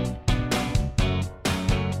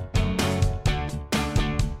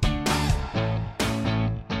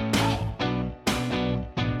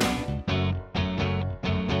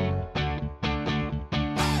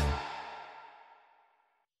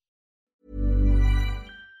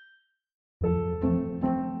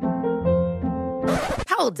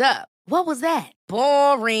 Hold up. What was that?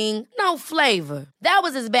 Boring. No flavor. That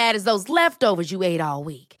was as bad as those leftovers you ate all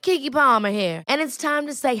week. Keke Palmer here. And it's time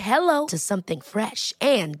to say hello to something fresh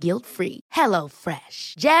and guilt-free. Hello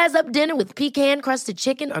Fresh. Jazz up dinner with pecan-crusted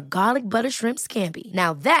chicken or garlic butter shrimp scampi.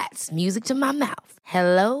 Now that's music to my mouth.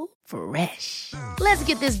 Hello Fresh. Let's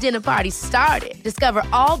get this dinner party started. Discover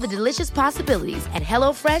all the delicious possibilities at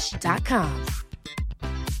HelloFresh.com.